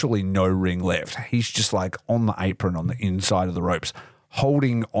literally no ring left, he's just like on the apron on the inside of the ropes,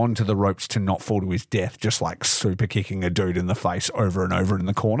 holding onto the ropes to not fall to his death, just like super kicking a dude in the face over and over in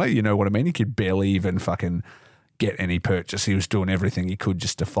the corner. You know what I mean? He could barely even fucking get any purchase. He was doing everything he could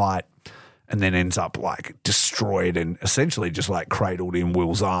just to fight, and then ends up like destroyed and essentially just like cradled in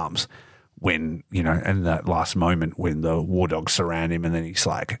Will's arms when, in that last moment when the War Dogs surround him, and then he's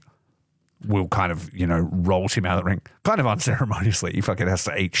like, Will kind of, rolls him out of the ring, kind of unceremoniously. He fucking has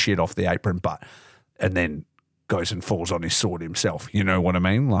to eat shit off the apron, and then goes and falls on his sword himself. You know what I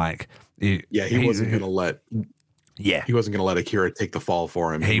mean? Like, he wasn't going to let. Yeah, he wasn't going to let Akira take the fall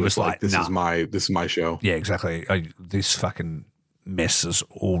for him. He was like, "This is my show." Yeah, exactly. This fucking mess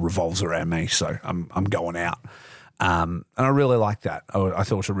all revolves around me, so I'm going out. And I really like that. I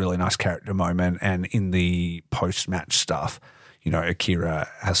thought it was a really nice character moment. And in the post match stuff, Akira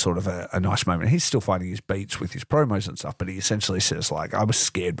has sort of a nice moment. He's still fighting his beats with his promos and stuff, but he essentially says like, "I was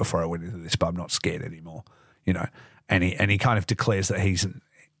scared before I went into this, but I'm not scared anymore." And he kind of declares that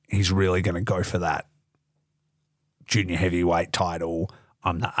he's really going to go for that junior heavyweight title.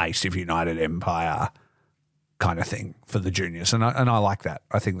 I'm the ace of United Empire kind of thing for the juniors. And I like that.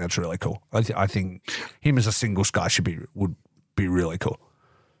 I think that's really cool. I think him as a singles guy would be really cool.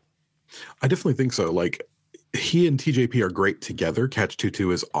 I definitely think so. Like, he and TJP are great together. Catch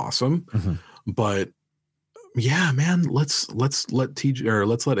 2-2 is awesome. Mm-hmm. But yeah, man, let's let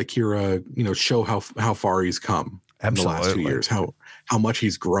Akira, show how far he's come. Absolutely. In the last 2 years, how much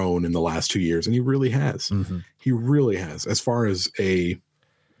he's grown in the last 2 years, and he really has. Mm-hmm. He really has. As far as a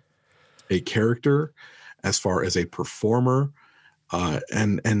character, as far as a performer,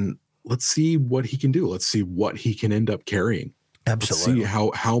 and let's see what he can do. Let's see what he can end up carrying. Absolutely. Let's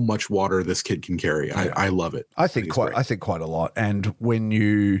see how much water this kid can carry. Yeah. I love it. I think quite a lot. And when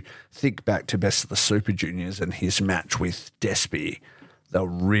you think back to Best of the Super Juniors and his match with Despy, they're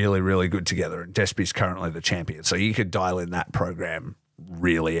really, really good together. And Despy's currently the champion. So you could dial in that program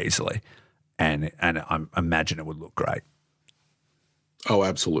really easily. And I imagine it would look great. Oh,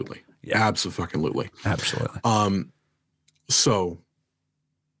 absolutely. Yeah. Absolutely. So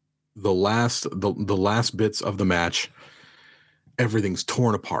the last bits of the match, everything's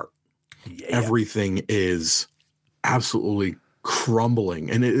torn apart. Yeah. Everything is absolutely crumbling.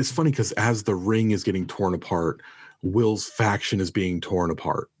 And it is funny because as the ring is getting torn apart, Will's faction is being torn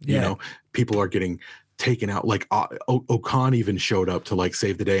apart. Yeah. You know, people are getting taken out. Like Okan even showed up to like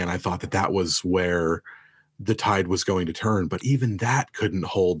save the day. And I thought that was where the tide was going to turn. But even that couldn't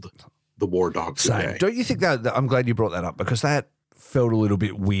hold the War Dogs today. Don't you think that I'm glad you brought that up, because that felt a little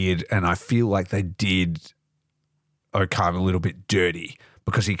bit weird. And I feel like they did Okan a little bit dirty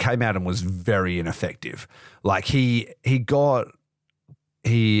because he came out and was very ineffective. Like he got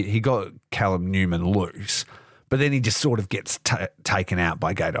Callum Newman loose, but then he just sort of gets taken out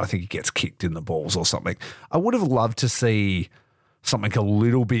by Gator. I think he gets kicked in the balls or something. I would have loved to see something a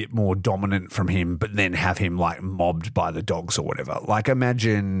little bit more dominant from him, but then have him like mobbed by the dogs or whatever. Like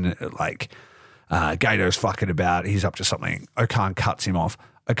imagine like Gato's fucking about. He's up to something. Okan cuts him off.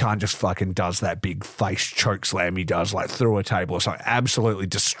 Okan just fucking does that big face choke slam he does, like through a table or something, absolutely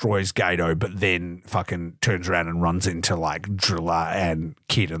destroys Gato, but then fucking turns around and runs into like Driller and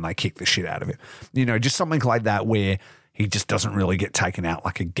Kid and they kick the shit out of him. You know, just something like that where he just doesn't really get taken out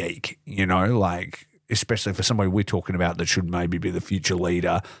like a geek, you know, like especially for somebody we're talking about that should maybe be the future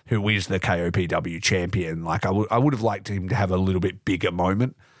leader who is the KOPW champion. Like I would have liked him to have a little bit bigger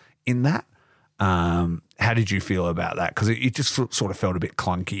moment in that. How did you feel about that? Because it just sort of felt a bit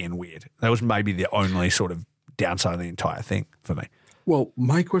clunky and weird. That was maybe the only sort of downside of the entire thing for me. Well,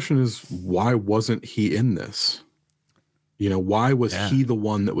 my question is, why wasn't he in this? You know, why was he the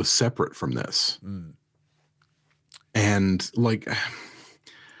one that was separate from this? Mm. And like,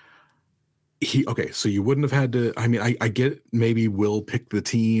 so you wouldn't have had to, I mean, I get maybe Will pick the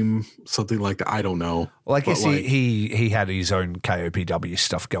team, something like that. I don't know. Well, I guess he had his own KOPW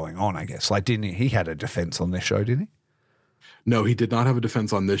stuff going on, I guess. Like, didn't he? He had a defense on this show, didn't he? No, he did not have a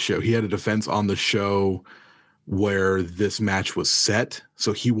defense on this show. He had a defense on the show where this match was set.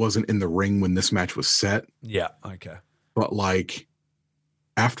 So he wasn't in the ring when this match was set. Yeah. Okay. But like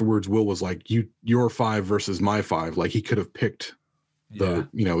afterwards, Will was like, your 5 versus my 5. Like he could have picked the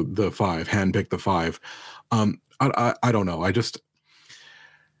 5, handpick the 5. I don't know. I just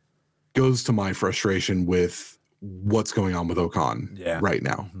goes to my frustration with what's going on with Okan right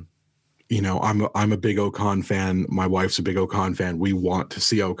now. Mm-hmm. You know, I'm a big Okan fan. My wife's a big Okan fan. We want to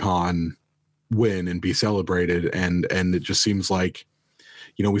see Okan win and be celebrated. And it just seems like,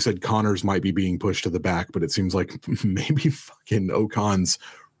 you know, we said Connors might be being pushed to the back, but it seems like maybe fucking Okan's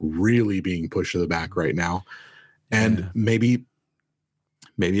really being pushed to the back right now. And maybe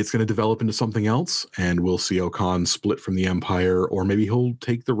it's going to develop into something else, and we'll see Okan split from the Empire, or maybe he'll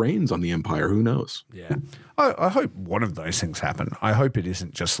take the reins on the Empire. Who knows? Yeah. I hope one of those things happen. I hope it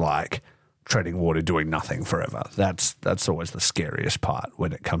isn't just like treading water, doing nothing forever. That's always the scariest part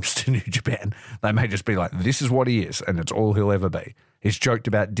when it comes to New Japan. They may just be like, this is what he is, and it's all he'll ever be. He's joked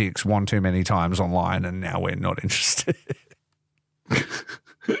about dicks one too many times online, and now we're not interested.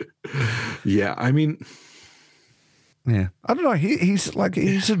 Yeah, I mean... Yeah, I don't know. He's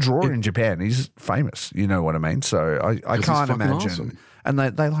a draw in Japan. He's famous. You know what I mean? So I can't imagine. Awesome. And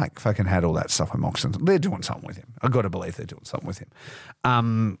they like fucking had all that stuff with Moxon. They're doing something with him. I got to believe they're doing something with him.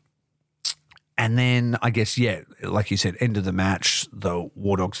 And then I guess, like you said, end of the match, the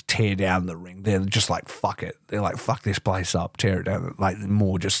War Dogs tear down the ring. They're just like, fuck it. They're like, fuck this place up, tear it down. Like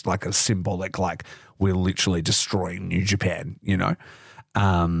more just like a symbolic, like we're literally destroying New Japan, you know?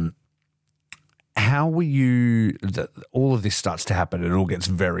 How were you, all of this starts to happen, it all gets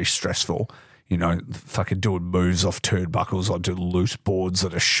very stressful, you know, fucking doing moves off turnbuckles onto loose boards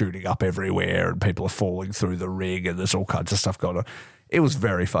that are shooting up everywhere and people are falling through the ring and there's all kinds of stuff going on. It was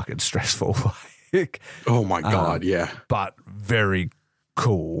very fucking stressful. Oh my God, yeah. But very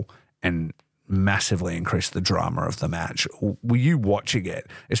cool and massively increased the drama of the match. Were you watching it,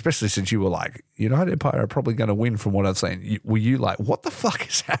 especially since you were like, United Empire are probably going to win from what I've seen? Were you like, what the fuck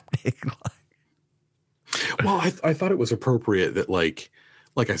is happening? Well, I thought it was appropriate that like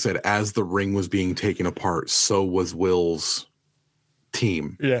I said, as the ring was being taken apart, so was Will's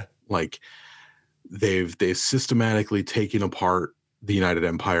team. Yeah. Like they've systematically taken apart the United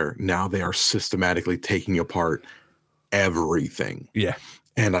Empire. Now they are systematically taking apart everything. Yeah.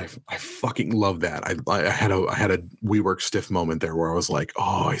 And I fucking love that. I had a WeWork stiff moment there where I was like,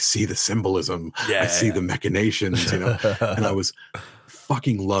 oh, I see the symbolism. I see the machinations, and I was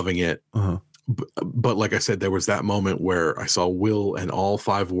fucking loving it. But like I said, there was that moment where I saw Will and all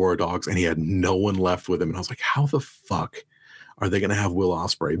 5 War Dogs, and he had no one left with him. And I was like, how the fuck are they going to have Will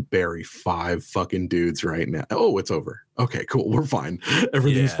Ospreay bury 5 fucking dudes right now? Oh, it's over. Okay, cool. We're fine.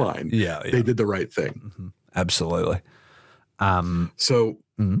 Everything's fine. Yeah. They did the right thing. Absolutely. So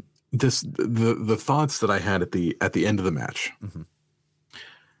the thoughts that I had at the end of the match,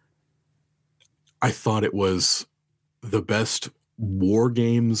 I thought it was the best War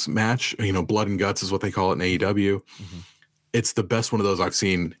Games match. Blood and Guts is what they call it in AEW. It's the best one of those I've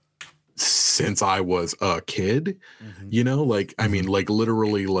seen since I was a kid. Like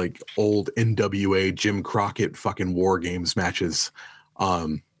literally like old NWA Jim Crockett fucking War Games matches.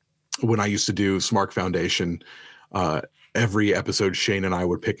 When I used to do Smark Foundation, every episode Shane and I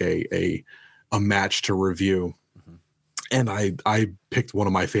would pick a match to review. And I picked one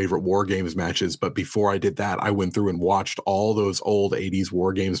of my favorite War Games matches, but before I did that, I went through and watched all those old 80s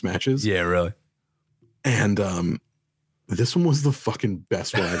War Games matches. Yeah, really. And this one was the fucking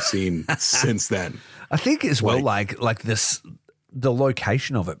best one I've seen since then. I think as well, like this, the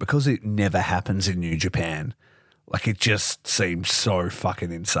location of it, because it never happens in New Japan, like it just seemed so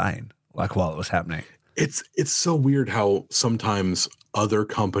fucking insane, like while it was happening. It's so weird how sometimes other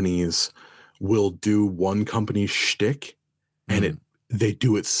companies will do one company's shtick and they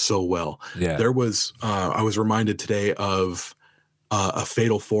do it so well. Yeah. There was I was reminded today of a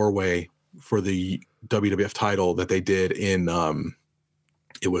fatal 4-way for the WWF title that they did in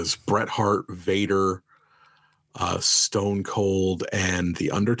it was Bret Hart, Vader, Stone Cold, and The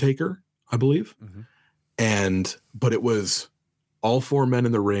Undertaker, I believe. But it was all 4 men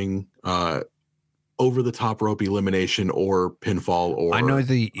in the ring, over the top rope elimination or pinfall. Or I know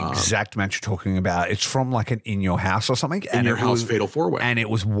the exact match you're talking about. It's from like an In Your House or something. In Your House fatal 4-way. And it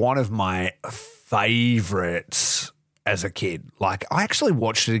was one of my favorites as a kid. Like I actually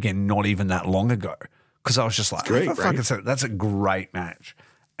watched it again not even that long ago because I was just like, great, right? That's a great match.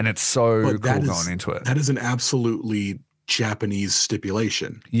 And it's so cool going into it. That is an absolutely Japanese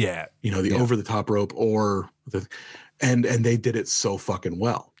stipulation. Yeah. The over the top rope or and they did it so fucking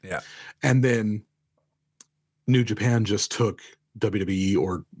well. Yeah. And then New Japan just took WWE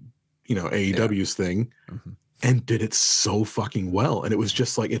or AEW's thing and did it so fucking well. And it was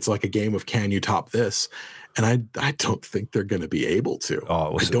just like, it's like a game of can you top this? And I don't think they're going to be able to.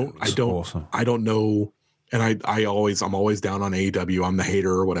 Oh, I don't awesome. I don't know. And I'm always down on AEW. I'm the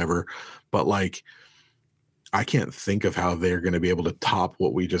hater or whatever, but like, I can't think of how they're going to be able to top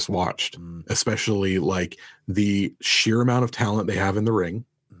what we just watched, especially like the sheer amount of talent they have in the ring,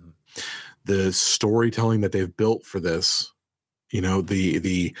 the storytelling that they've built for this,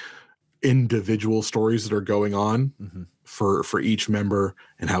 the individual stories that are going on for each member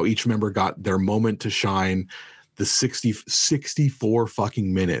and how each member got their moment to shine, the 64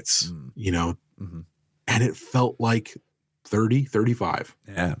 fucking minutes, and it felt like 30, 35.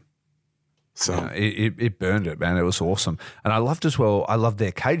 Yeah. So it burned it, man. It was awesome. And I loved as well, I loved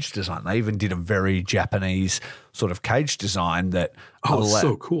their cage design. They even did a very Japanese sort of cage design that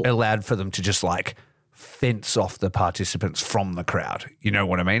so cool. allowed for them to just like fence off the participants from the crowd. You know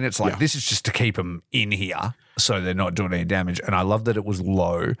what I mean? It's like, this is just to keep them in here so they're not doing any damage. And I love that it was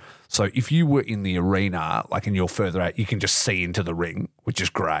low. So if you were in the arena, like and you're further out, you can just see into the ring, which is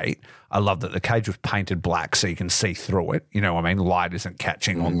great. I love that the cage was painted black so you can see through it. You know what I mean? Light isn't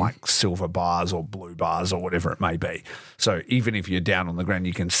catching on like silver bars or blue bars or whatever it may be. So even if you're down on the ground,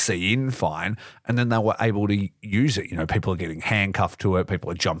 you can see in fine. And then they were able to use it. People are getting handcuffed to it.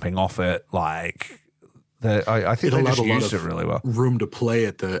 People are jumping off it. Like, I think they just used it really well. Room to play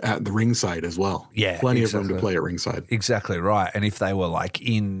at the ringside as well. Yeah, plenty of room to play at ringside. Exactly right. And if they were like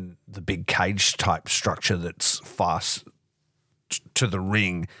in the big cage type structure that's fast to the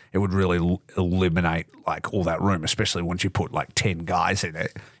ring, it would really eliminate like all that room, especially once you put like 10 guys in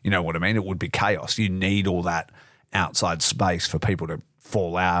it. You know what I mean? It would be chaos. You need all that outside space for people to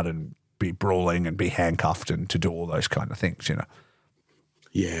fall out and be brawling and be handcuffed and to do all those kind of things.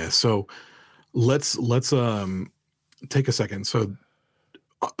 Yeah. So. Let's take a second. So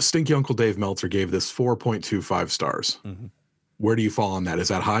Stinky Uncle Dave Meltzer gave this 4.25 stars. Where do you fall on that? Is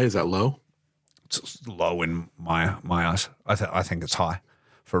that high? Is that low? It's low in my eyes. I think it's high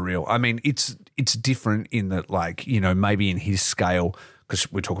for real. I mean, it's different in that, like, maybe in his scale, because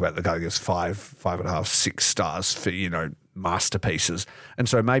we talk about the guy who gets 5.5, 6 stars for, masterpieces. And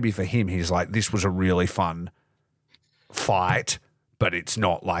so maybe for him, he's like, this was a really fun fight, but it's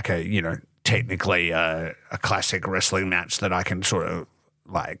not like a, technically a classic wrestling match that I can sort of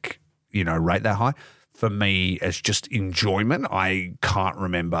like, rate that high. For me, as just enjoyment, I can't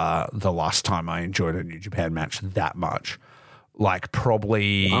remember the last time I enjoyed a New Japan match that much. Like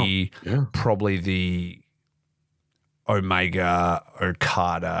probably the Omega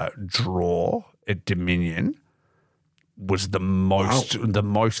Okada draw at Dominion was the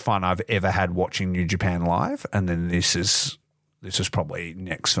most fun I've ever had watching New Japan live, and then this is probably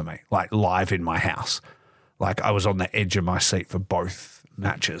next for me. Like live in my house, like I was on the edge of my seat for both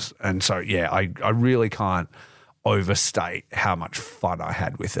matches, and so I really can't overstate how much fun I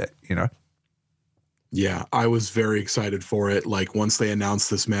had with it. Yeah, I was very excited for it. Like once they announced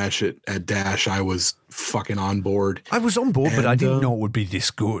this match at Dash, I was fucking on board. I was on board, but I didn't know it would be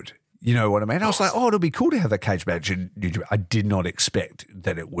this good. You know what I mean? I was like, it'll be cool to have a cage match in New Japan. I did not expect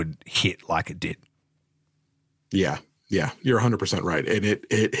that it would hit like it did. Yeah, you're 100% right. And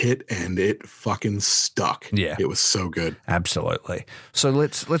it hit and it fucking stuck. Yeah. It was so good. Absolutely. So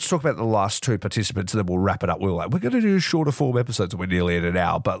let's talk about the last two participants, and then we'll wrap it up. We're going to do shorter form episodes, and we're nearly at an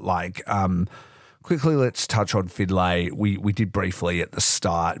hour, but quickly, let's touch on Finlay. We did briefly at the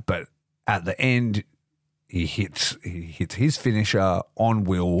start, but at the end, he hits his finisher on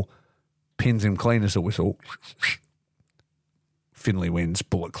Will, pins him clean as a whistle. Finlay wins.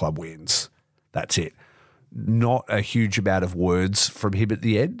 Bullet Club wins. That's it. Not a huge amount of words from him at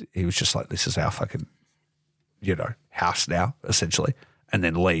the end. He was just like, "This is our fucking, house now," essentially, and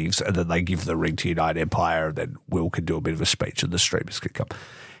then leaves. And then they give the ring to United Empire, and then Will can do a bit of a speech, and the streamers can come.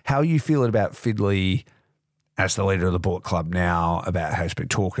 How are you feeling about Finlay as the leader of the Bullet Club now, about how he's been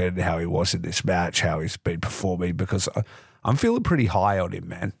talking, how he was in this match, how he's been performing? Because I'm feeling pretty high on him,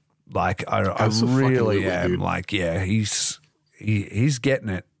 man. Like, I really am. Dude. Like, yeah, he's getting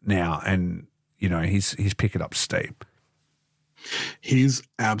it now, and, he's picking up steam. He's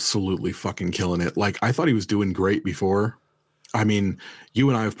absolutely fucking killing it. Like, I thought he was doing great before. I mean, you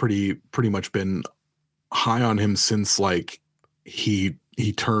and I have pretty much been high on him since, like, he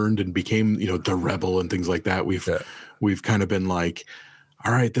turned and became, the rebel and things like that. We've kind of been like,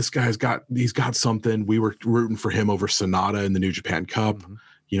 all right, this guy's got something. We were rooting for him over Sonata in the New Japan Cup,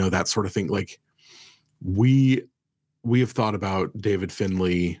 that sort of thing. Like we have thought about David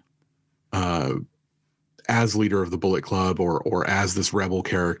Finlay as leader of the Bullet Club or as this rebel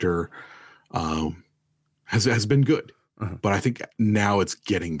character has been good. But I think now it's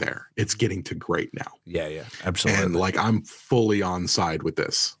getting there. It's getting to great now. Yeah, absolutely. And like, I'm fully on side with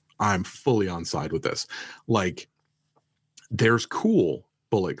this. Like, there's cool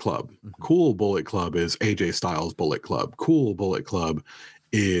Bullet Club. Cool Bullet Club is AJ Styles Bullet Club. Cool Bullet Club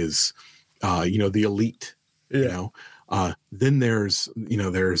is, the elite, then there's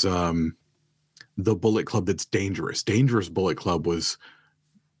the Bullet Club that's dangerous. Dangerous Bullet Club was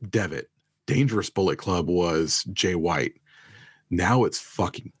Devitt. Dangerous Bullet Club was Jay White. Now it's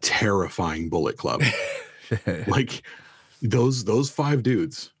fucking terrifying Bullet Club. Like those 5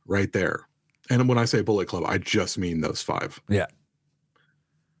 dudes right there. And when I say Bullet Club, I just mean those 5. Yeah.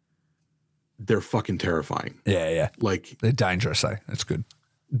 They're fucking terrifying. Yeah. Like they're dangerous, eh? That's good.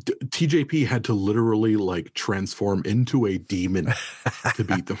 TJP had to literally like transform into a demon to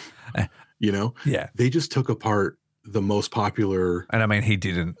beat them. Yeah. They just took apart the most popular, and I mean, he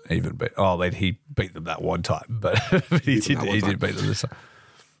didn't even beat. Oh, he beat them that one time, but he did beat them this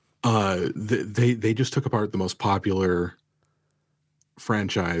time. They just took apart the most popular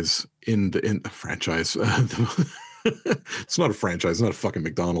franchise in the franchise. It's not a franchise. It's not a fucking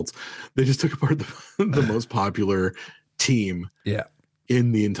McDonald's. They just took apart the most popular team. Yeah.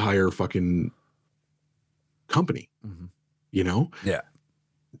 In the entire fucking company. Yeah.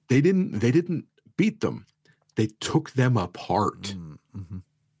 They didn't beat them. They took them apart.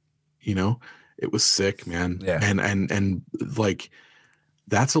 It was sick, man. Yeah. And like,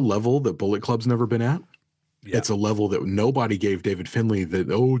 that's a level that Bullet Club's never been at. Yeah. It's a level that nobody gave David Finlay that,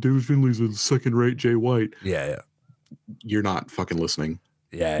 David Finlay's a second-rate Jay White. Yeah. You're not fucking listening.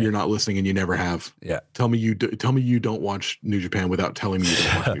 Yeah. You're not listening, and you never have. Yeah. Tell me you don't watch New Japan without telling me you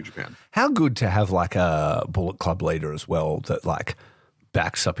don't watch New Japan. How good to have like a Bullet Club leader as well that like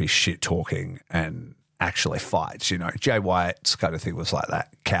backs up his shit talking and actually fights. Jay White's kind of thing was like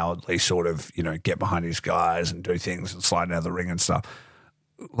that cowardly sort of, get behind his guys and do things and slide out of the ring and stuff.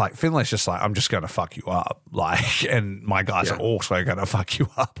 Like Finlay's just like, I'm just going to fuck you up. Like, and my guys are also going to fuck you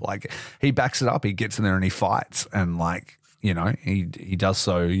up. Like, he backs it up. He gets in there and he fights, and like, he does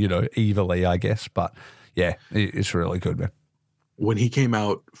so, evilly, I guess. But yeah, it's really good, man. When he came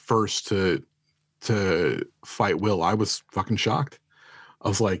out first to fight Will, I was fucking shocked. I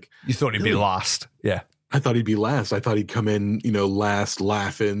was like, you thought he'd be last. Yeah. I thought he'd be last. I thought he'd come in, last,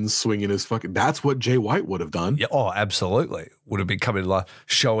 laughing, swinging his fucking. That's what Jay White would have done. Yeah, oh, absolutely. Would have been coming like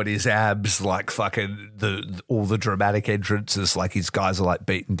showing his abs, like fucking all the dramatic entrances, like his guys are like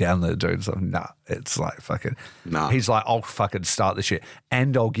beating down the dudes. Like, nah, it's like fucking. Nah. He's like, I'll fucking start the shit,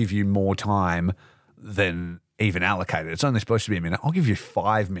 and I'll give you more time than even allocated. It's only supposed to be a minute. I'll give you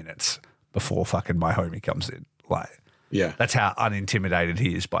 5 minutes before fucking my homie comes in. Like, yeah, that's how unintimidated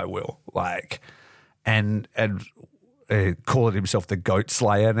he is by Will. Like. And calling himself the Goat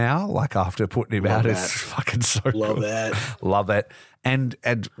Slayer now, like after putting him out, it's fucking so Love cool. that. Love it. And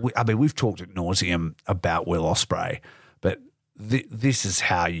we've talked at nauseum about Will Ospreay, but this is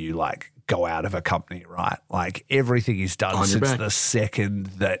how you like go out of a company, right? Like everything he's done since the second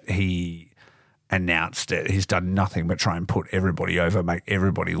that he announced it, he's done nothing but try and put everybody over, make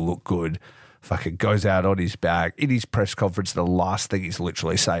everybody look good. Fucking goes out on his back. In his press conference, the last thing he's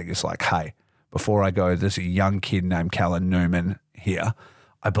literally saying is like, hey, before I go, there's a young kid named Callum Newman here.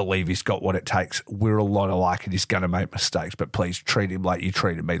 I believe he's got what it takes. We're a lot alike and he's going to make mistakes, but please treat him like you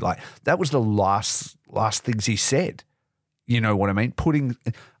treated me. Like that was the last things he said. You know what I mean? Putting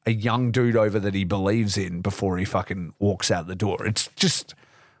a young dude over that he believes in before he fucking walks out the door. It's just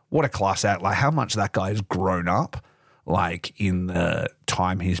what a class act. Like how much that guy has grown up, like in the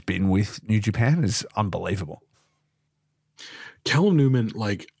time he's been with New Japan is unbelievable. Callum Newman,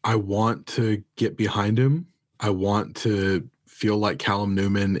 like, I want to get behind him. I want to feel like Callum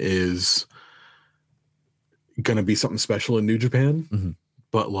Newman is going to be something special in New Japan. Mm-hmm.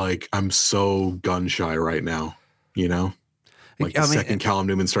 But, like, I'm so gun shy right now, Like, the second Callum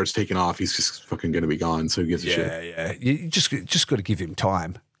Newman starts taking off, he's just fucking going to be gone. So who gives a shit? Yeah. You just got to give him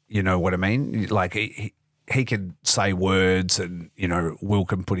time. You know what I mean? Like, he can say words and, Will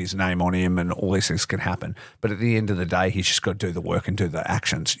can put his name on him and all these things can happen. But at the end of the day, he's just got to do the work and do the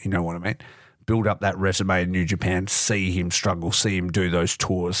actions. You know what I mean? Build up that resume in New Japan, see him struggle, see him do those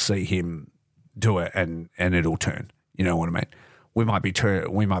tours, see him do it and it'll turn. You know what I mean? We might be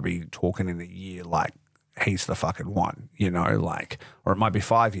talking in a year like he's the fucking one, or it might be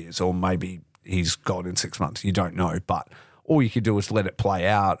 5 years or maybe he's gone in 6 months. You don't know, but all you can do is let it play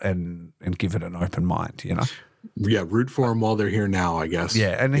out and give it an open mind, Yeah, root for them while they're here now, I guess.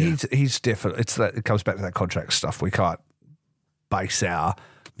 Yeah, and he's definitely. It comes back to that contract stuff. We can't base our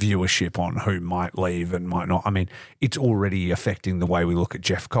viewership on who might leave and might not. I mean, it's already affecting the way we look at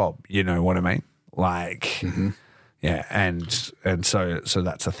Jeff Cobb. You know what I mean? Like, yeah, and so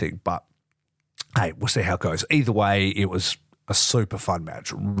that's a thing. But hey, we'll see how it goes. Either way, it was a super fun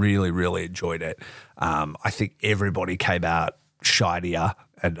match. Really, really enjoyed it. I think everybody came out shinier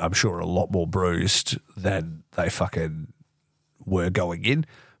and I'm sure a lot more bruised than they fucking were going in.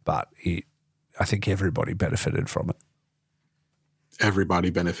 But I think everybody benefited from it. Everybody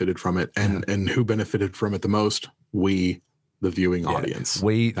benefited from it. And who benefited from it the most? We, the viewing audience.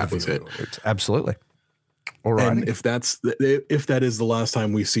 That was it. Absolutely. All right. And if that is the last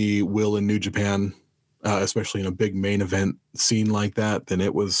time we see Will in New Japan, especially in a big main event scene like that, then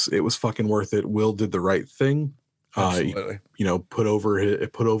it was fucking worth it. Will did the right thing. Absolutely. Put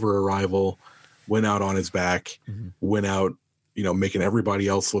over a rival, went out on his back, went out, making everybody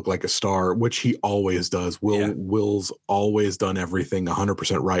else look like a star, which he always does. Will's always done everything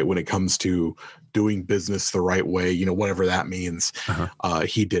 100% right when it comes to doing business the right way, whatever that means.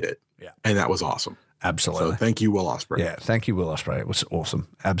 He did it. Yeah. And that was awesome. Absolutely. So thank you, Will Ospreay. Yeah, thank you, Will Ospreay. It was awesome.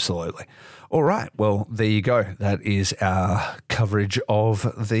 Absolutely. All right. Well, there you go. That is our coverage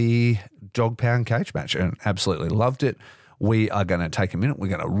of the Dog Pound cage match and absolutely loved it. We are going to take a minute.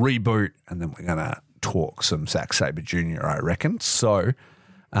 We're going to reboot and then we're going to talk some Zack Sabre Jr., I reckon. So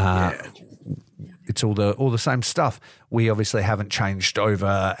it's all the same stuff. We obviously haven't changed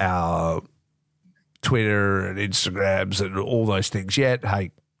over our Twitter and Instagrams and all those things yet.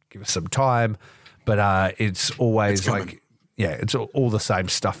 Hey, give us some time. But it's always it's all the same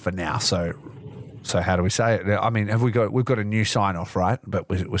stuff for now. So how do we say it? I mean, we've got a new sign off, right? But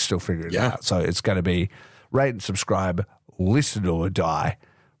we're still figuring it out. So it's going to be rate and subscribe, listen or die,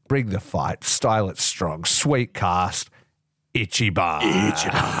 bring the fight, style it strong, sweet cast,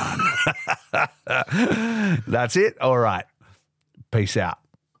 ICHIBAN. That's it. All right. Peace out.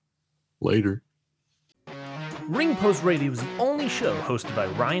 Later. Ring Post Radio is the only show hosted by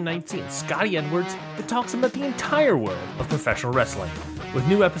Ryan Knightsey and Scotty Edwards that talks about the entire world of professional wrestling. With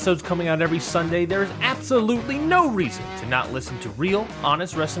new episodes coming out every Sunday, there is absolutely no reason to not listen to real,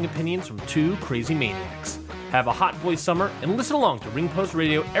 honest wrestling opinions from two crazy maniacs. Have a hot boy summer and listen along to Ring Post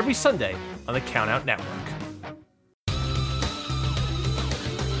Radio every Sunday on the Countout Network.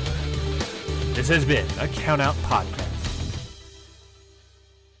 This has been a Countout Podcast.